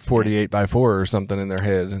divide 48 by 4 or something in their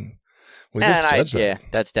head. And we just judge that. Yeah,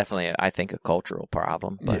 that's definitely, I think, a cultural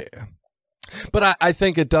problem. But. Yeah. But I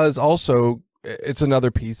think it does also, it's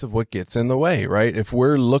another piece of what gets in the way, right? If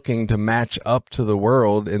we're looking to match up to the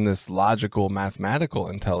world in this logical, mathematical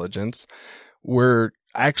intelligence, we're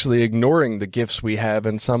actually ignoring the gifts we have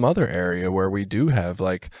in some other area where we do have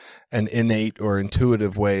like an innate or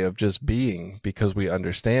intuitive way of just being because we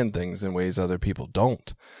understand things in ways other people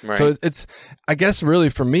don't. Right. So it's, I guess really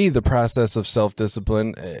for me, the process of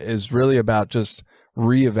self-discipline is really about just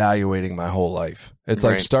reevaluating my whole life. It's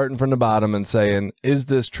like starting from the bottom and saying, is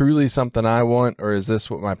this truly something I want, or is this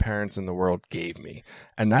what my parents in the world gave me?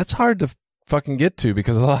 And that's hard to fucking get to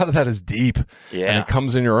because a lot of that is deep. Yeah. And it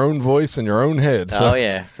comes in your own voice and your own head. So, oh,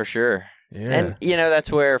 yeah, for sure. Yeah. And, that's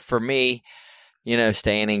where, for me,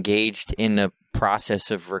 staying engaged in the process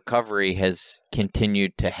of recovery has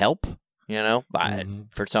continued to help.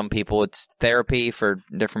 For some people, it's therapy. For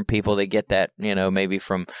different people, they get that, maybe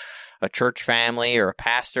from a church family or a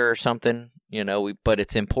pastor or something, but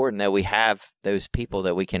it's important that we have those people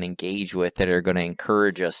that we can engage with that are going to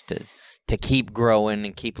encourage us to keep growing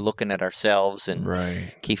and keep looking at ourselves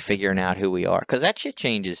and keep figuring out who we are. Because that shit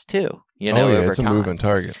changes too, over it's time. A moving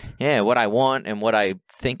target. Yeah, what I want and what I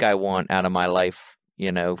think I want out of my life,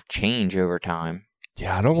 change over time.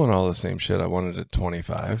 Yeah, I don't want all the same shit I wanted at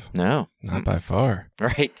 25. No. Not by far.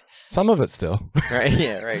 Right. Some of it still. Right,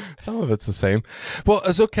 yeah, right. Some of it's the same. Well,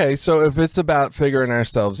 it's okay. So if it's about figuring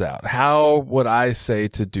ourselves out, how would I say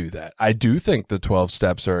to do that? I do think the 12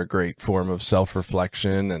 steps are a great form of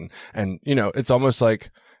self-reflection and it's almost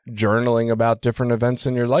like journaling about different events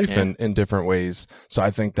in your life in different ways. So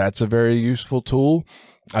I think that's a very useful tool.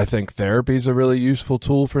 I think therapy is a really useful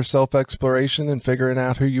tool for self-exploration and figuring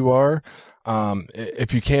out who you are.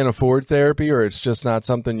 If you can't afford therapy or it's just not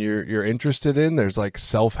something you're interested in, there's like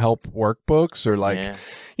self-help workbooks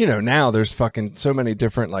or now there's fucking so many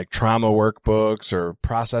different like trauma workbooks or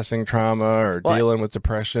processing trauma or dealing with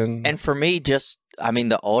depression. And for me, the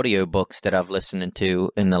audiobooks that I've listened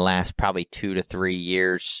to in the last probably 2 to 3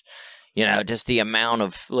 years, just the amount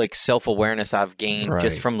of like self-awareness I've gained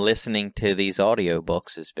just from listening to these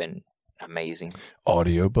audiobooks has been amazing.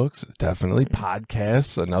 Audiobooks, definitely.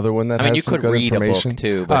 Podcasts, another one that has you some could good read information. a book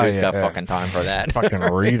too, but who's got fucking time for that? Fucking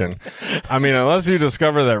reading. Unless you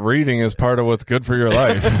discover that reading is part of what's good for your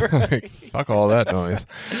life. Fuck all that noise.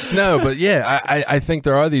 No, but I think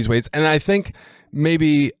there are these ways. And I think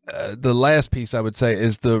maybe the last piece I would say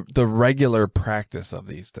is the regular practice of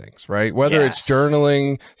these things, right? Whether it's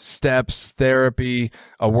journaling, steps, therapy,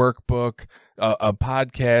 a workbook, a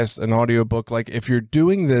podcast, an audiobook, like if you're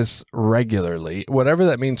doing this regularly, whatever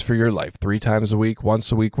that means for your life, 3 times a week,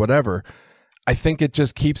 once a week, whatever, I think it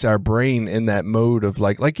just keeps our brain in that mode of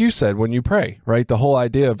like you said, when you pray, right? The whole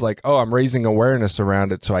idea of like, oh, I'm raising awareness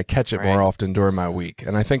around it so I catch it more often during my week.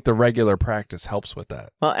 And I think the regular practice helps with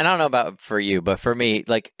that. Well, and I don't know about for you, but for me,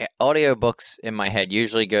 like audiobooks in my head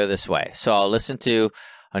usually go this way. So I'll listen to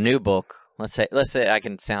a new book. Let's say I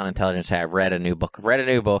can sound intelligent and say I read a new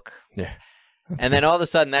book. Yeah. And then all of a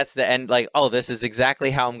sudden, that's the end. Like, oh, this is exactly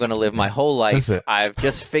how I'm going to live my whole life. I've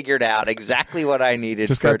just figured out exactly what I needed.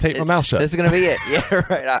 Just got to take my mouth shut. This is going to be it. Yeah,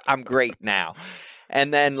 right. I'm great now.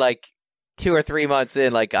 And then, like, 2 or 3 months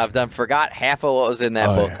in, like, I've forgot half of what was in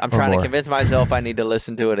that book. Yeah. I'm trying to convince myself I need to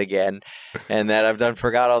listen to it again. And then I've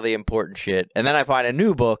forgot all the important shit. And then I find a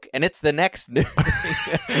new book, and it's the next new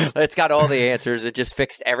it's got all the answers. It just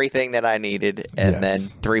fixed everything that I needed. And then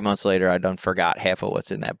 3 months later, I forgot half of what's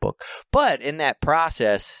in that book. But in that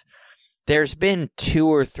process, there's been 2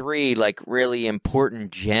 or 3 like really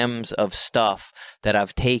important gems of stuff that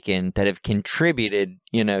I've taken that have contributed,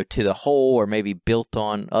 to the whole or maybe built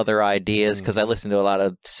on other ideas because I listen to a lot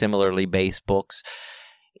of similarly based books,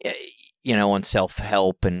 on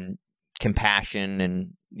self-help and compassion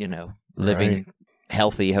and, living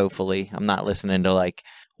healthy, hopefully. I'm not listening to like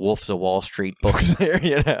Wolves of Wall Street books there,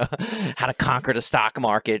 how to conquer the stock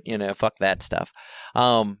market, fuck that stuff.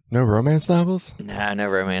 No romance novels? Nah, no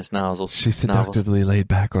romance novels. She's seductively laid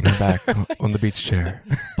back on her back on the beach chair.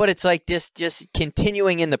 But it's like just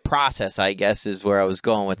continuing in the process, I guess, is where I was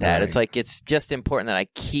going with that. Right. It's like it's just important that I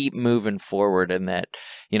keep moving forward and that,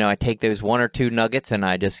 I take those 1 or 2 nuggets and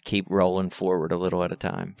I just keep rolling forward a little at a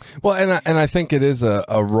time. Well, and I think it is a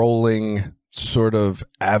rolling sort of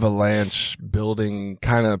avalanche building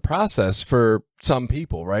kind of process for some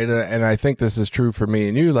people, right? And I think this is true for me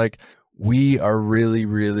and you. Like, we are really,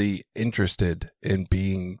 really interested in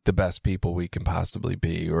being the best people we can possibly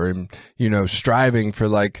be, or in, striving for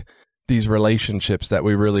like these relationships that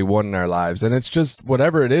we really want in our lives. And it's just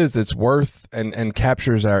whatever it is, it's worth and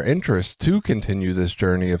captures our interest to continue this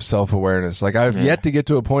journey of self-awareness. Like, I've yet to get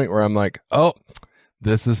to a point where I'm like, oh,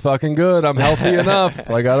 this is fucking good. I'm healthy enough.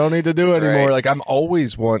 Like, I don't need to do it anymore. Right. Like, I'm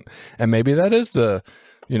always and maybe that is the,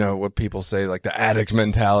 what people say, like the addict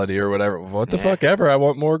mentality or whatever. What the fuck ever. I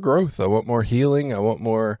want more growth. I want more healing. I want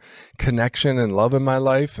more connection and love in my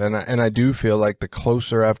life. And I do feel like the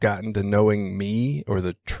closer I've gotten to knowing me, or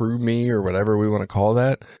the true me, or whatever we want to call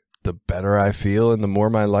that, the better I feel and the more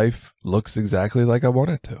my life looks exactly like I want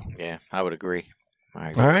it to. Yeah, I would agree. All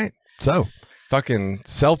right. So, fucking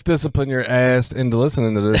self-discipline your ass into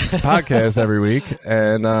listening to this podcast every week,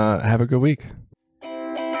 and have a good week.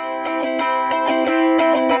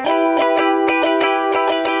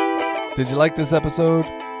 Did you like this episode?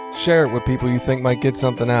 Share it with people you think might get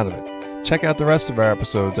something out of it. Check out the rest of our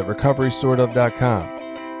episodes at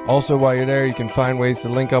recoverysortof.com. Also, while you're there, you can find ways to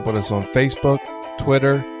link up with us on Facebook,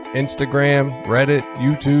 Twitter, Instagram, Reddit,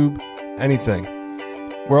 YouTube, anything.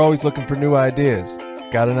 We're always looking for new ideas.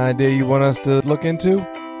 Got an idea you want us to look into?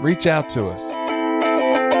 Reach out to us.